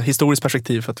det här i något så här historiskt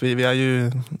perspektiv. För att vi är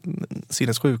ju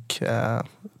sinnessjuk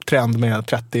trend med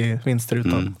 30 vinster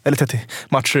utan, eller 30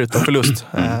 matcher utan förlust.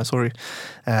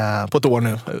 På ett år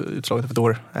nu, utslaget för ett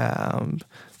år.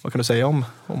 Vad kan du säga om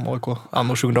AIK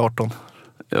anno 2018?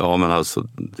 Ja, men alltså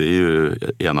det är ju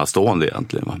enastående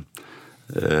egentligen. Va?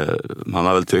 Man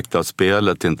har väl tyckt att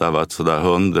spelet inte har varit sådär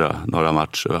 100 några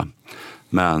matcher. Va?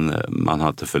 Men man har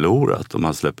inte förlorat och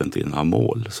man släpper inte in några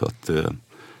mål. Så att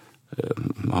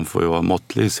man får ju vara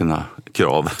måttlig i sina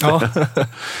krav. Ja.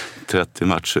 30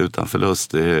 matcher utan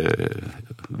förlust, det är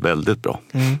väldigt bra.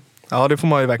 Ja, det får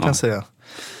man ju verkligen säga.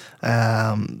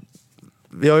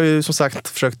 Vi har ju som sagt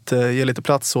försökt ge lite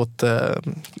plats åt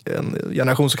en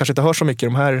generation som kanske inte hör så mycket i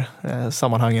de här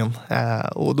sammanhangen.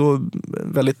 Och då,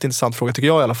 väldigt intressant fråga tycker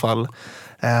jag i alla fall.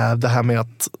 Det här med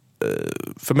att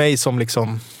för mig som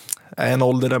liksom är en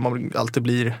ålder där man alltid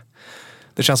blir...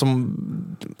 Det känns som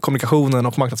kommunikationen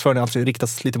och marknadsföringen alltid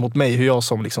riktas lite mot mig. Hur jag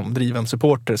som liksom driven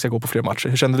supporter ska gå på fler matcher.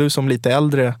 Hur känner du som lite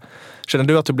äldre? Känner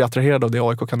du att du blir attraherad av det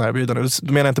AIK kan erbjuda?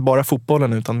 Du menar inte bara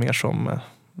fotbollen utan mer som...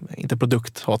 Inte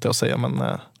produkt hatar jag att säga, men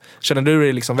känner du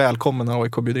dig liksom välkommen när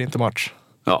AIK bjuder in till match?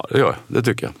 Ja, det gör jag. Det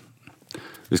tycker jag.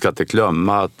 Vi ska inte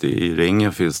glömma att i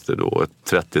ringen finns det då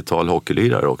ett 30-tal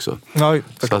hockeylirare också. Ja,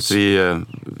 så att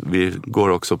vi går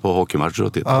också på hockeymatcher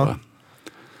och tittar. Ja.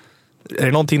 Är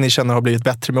det någonting ni känner har blivit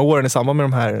bättre med åren i samband med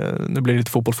de här, nu blir det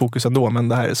lite fotbollsfokus ändå, men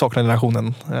det här saknar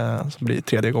generationen som blir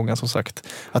 3:e gången som sagt,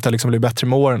 att det liksom blir bättre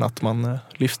med åren, att man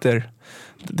lyfter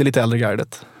det lite äldre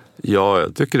gardet? Ja,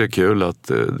 jag tycker det är kul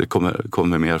att det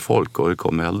kommer mer folk och det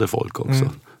kommer äldre folk också.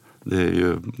 Det är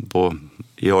ju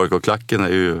i AIK-klacken är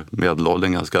ju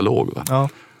medelåldern ganska låg. Va? Ja.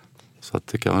 Så att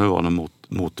det kan väl vara någon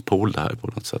motpol där på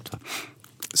något sätt. Va?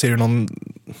 Ser du någon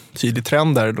tydlig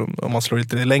trend där om man slår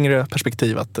lite längre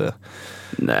perspektiv?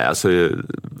 Nej, alltså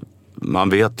man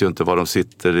vet ju inte var de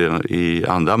sitter i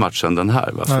andra matchen än den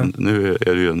här. Va? För nu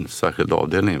är det ju en särskild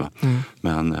avdelning. Va?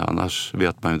 Men annars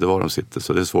vet man ju inte var de sitter,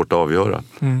 så det är svårt att avgöra.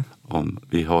 Om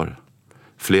vi har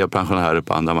fler pensionärer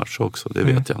på andra matcher också, det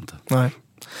vet jag inte. Nej.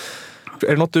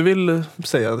 Är det något du vill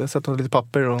säga? Jag har sett lite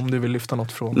papper om du vill lyfta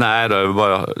något från... Nej, det är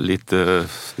bara lite...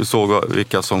 Du såg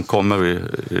vilka som kommer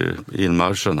i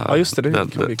inmarschen här. Ja, just det. Det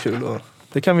kan bli kul.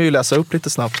 Det kan vi ju läsa upp lite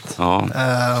snabbt. Ja.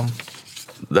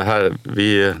 Det här,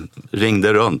 vi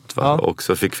ringde runt va? Ja. Och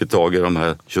så fick vi tag i de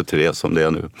här 23 som det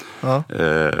är nu. Ja.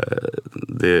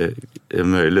 Det är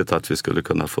möjligt att vi skulle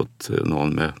kunna fått någon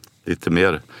med lite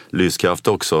mer lyskraft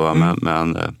också. Va?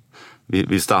 Men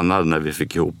vi stannade när vi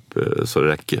fick ihop så det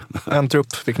räcker. En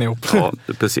trupp fick ni ihop. Ja,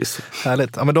 precis.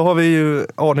 Härligt. Ja, men då har vi ju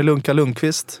Arne Lunka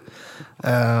Lundqvist.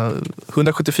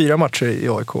 174 matcher i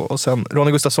AIK. Och sen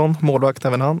Ronny Gustafsson, målvakt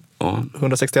även han. Ja.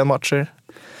 161 matcher.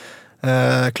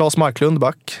 Claes Marklund,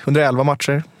 back. 111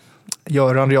 matcher.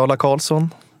 Göran Riala Karlsson.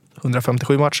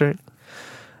 157 matcher.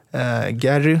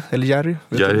 Jerry Ren.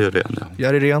 Ja.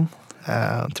 Jerry Ren.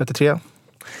 33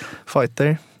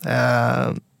 fighter.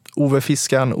 Ove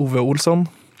Fiskan, Ove Olsson,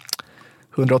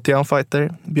 181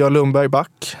 fighter. Björn Lundberg,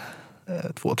 back,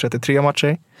 233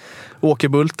 matcher. Åke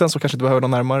Bulten, som kanske inte behöver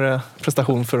någon närmare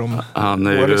prestation för dem. Han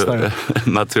är ju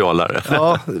materialare.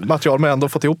 Ja, material, men ändå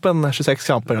fått ihop en 26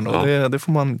 kamper ändå. Ja. Det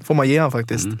får man ge han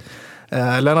faktiskt.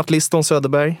 Lennart Liston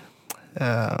Söderberg,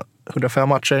 105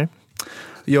 matcher.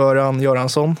 Göran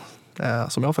Göransson,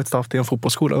 som jag faktiskt haft i en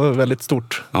fotbollsskola. Det var väldigt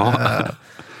stort. Ja.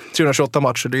 328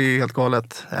 matcher, det är helt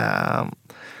galet.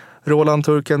 Roland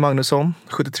Turken Magnusson,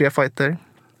 73 fighter.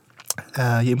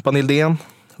 Jimpa Nildén,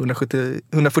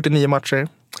 149 matcher.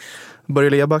 Börje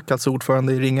Leback, alltså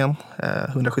ordförande i ringen,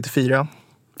 174.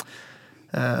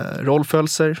 Rolf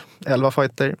Fölser, 11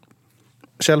 fighter.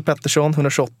 Kjell Pettersson,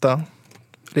 128.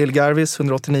 Lill Garvis,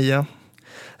 189.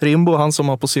 Rimbo, han som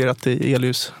har poserat i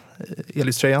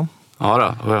Elhus-tröjan.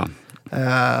 Ja.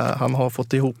 Han har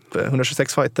fått ihop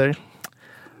 126 fighter.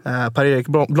 Per-Erik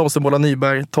Blomsterbolla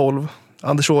Nyberg, 12.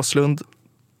 Anders Åslund,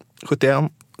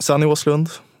 71. Sanny Åslund,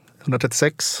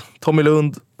 136. Tommy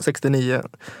Lund, 69.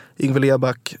 Ingve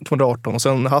Leback, 218. Och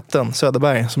sen Hatten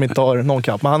Söderberg, som inte har någon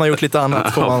kamp. Men han har gjort lite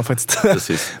annat, får man faktiskt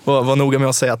var noga med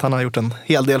att säga att han har gjort en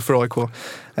hel del för AIK.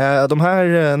 De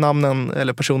här namnen,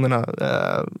 eller personerna,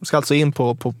 ska alltså in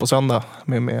på söndag.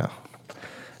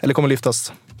 Eller kommer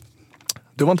lyftas.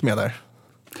 Du var inte med där?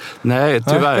 Nej,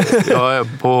 tyvärr. Jag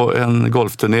är på en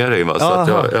golfturnering, så att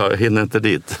jag hinner inte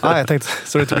dit. Nej, jag tänkte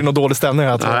så det inte blir någon dålig stämning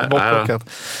här.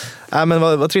 Nej, men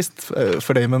vad trist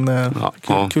för dig, men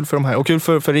kul för de här. Och kul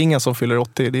för ringen som fyller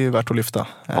 80, det är värt att lyfta.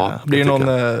 Blir det någon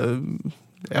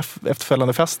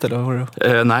efterföljande fest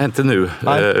eller? Nej, inte nu.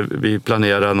 Vi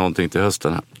planerar någonting till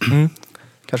hösten här.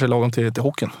 Kanske lagom till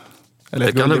hockeyn.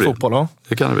 Eller till fotboll. Ja.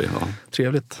 Det kan det bli, ja.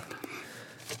 Trevligt.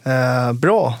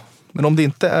 Bra. Men om det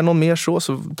inte är någon mer så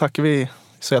tackar vi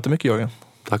så jättemycket, Jörgen.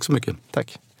 Tack så mycket.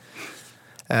 Tack.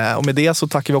 Och med det så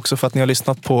tackar vi också för att ni har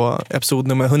lyssnat på episod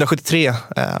nummer 173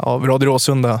 av Radio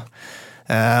Råsunda.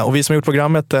 Och vi som har gjort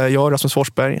programmet är jag, Rasmus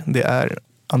Forsberg. Det är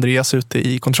Andreas ute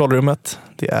i kontrollrummet.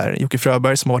 Det är Jocke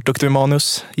Fröberg som har varit duktig med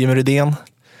manus. Jimmy Rydén,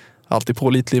 alltid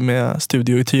pålitlig med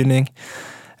studiouthyrning.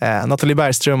 Nathalie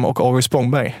Bergström och August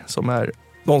Spångberg som är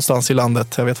någonstans i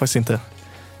landet. Jag vet faktiskt inte.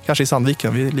 Kanske i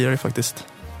Sandviken. Vi lirar ju faktiskt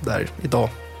där idag.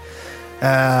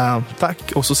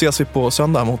 Tack, och så ses vi på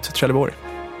söndag mot Trelleborg.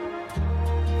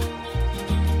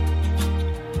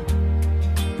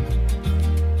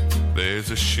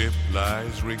 There's a ship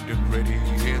lies rigged and ready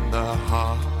in the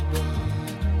harbor.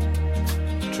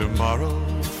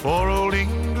 Tomorrow for old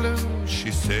England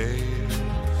she sails,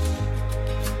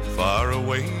 far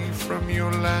away from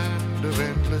your land of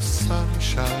endless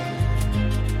sunshine,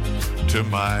 to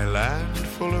my land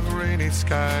full of rainy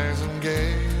skies and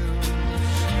gales.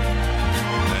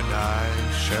 And I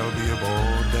shall be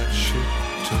aboard that ship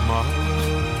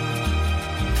tomorrow,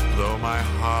 though my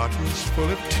heart is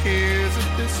full of tears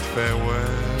at this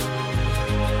farewell.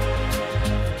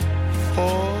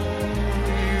 For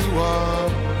you are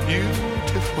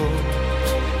beautiful,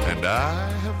 and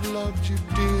I have loved you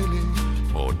dearly,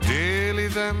 more dearly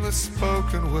than the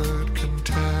spoken word can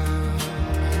tell.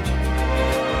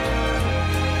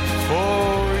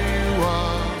 For you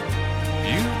are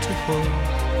beautiful,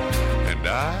 and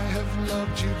I have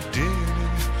loved you dearly,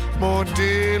 more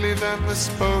dearly than the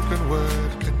spoken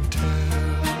word can tell.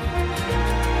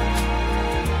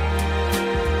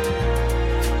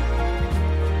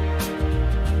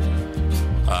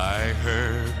 I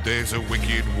heard there's a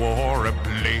wicked war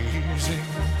a-blazing,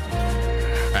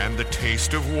 and the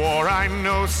taste of war I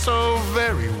know so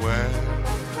very well.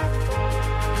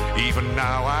 Even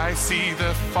now I see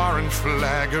the foreign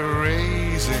flag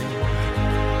a-raising,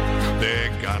 their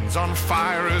guns on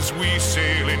fire as we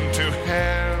sail into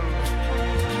hell.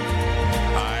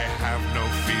 I have no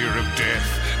fear of death,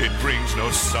 it brings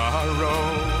no sorrow,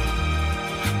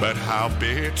 but how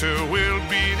bitter will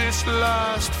be this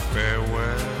last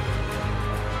farewell.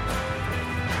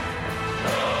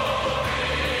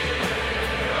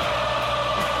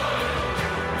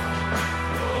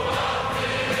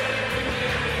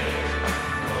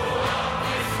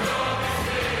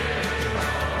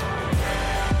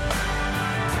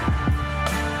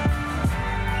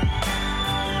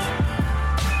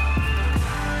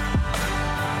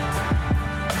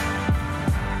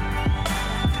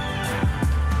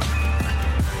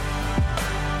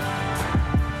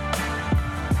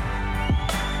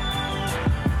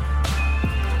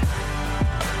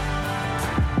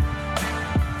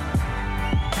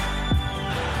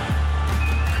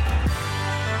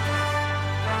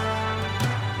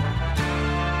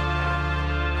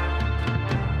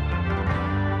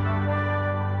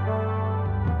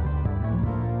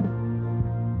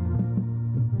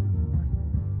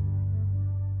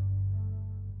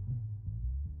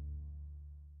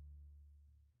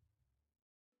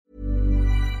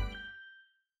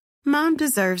 Mom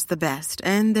deserves the best,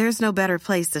 and there's no better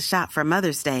place to shop for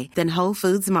Mother's Day than Whole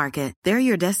Foods Market. They're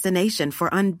your destination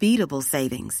for unbeatable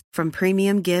savings, from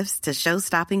premium gifts to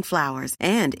show-stopping flowers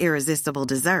and irresistible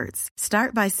desserts.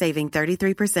 Start by saving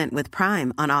 33% with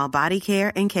Prime on all body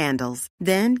care and candles.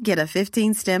 Then get a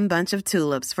 15-stem bunch of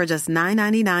tulips for just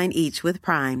 $9.99 each with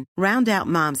Prime. Round out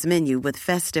Mom's menu with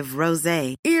festive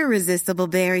rosé, irresistible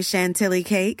berry chantilly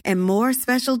cake, and more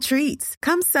special treats.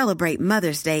 Come celebrate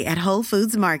Mother's Day at Whole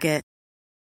Foods Market.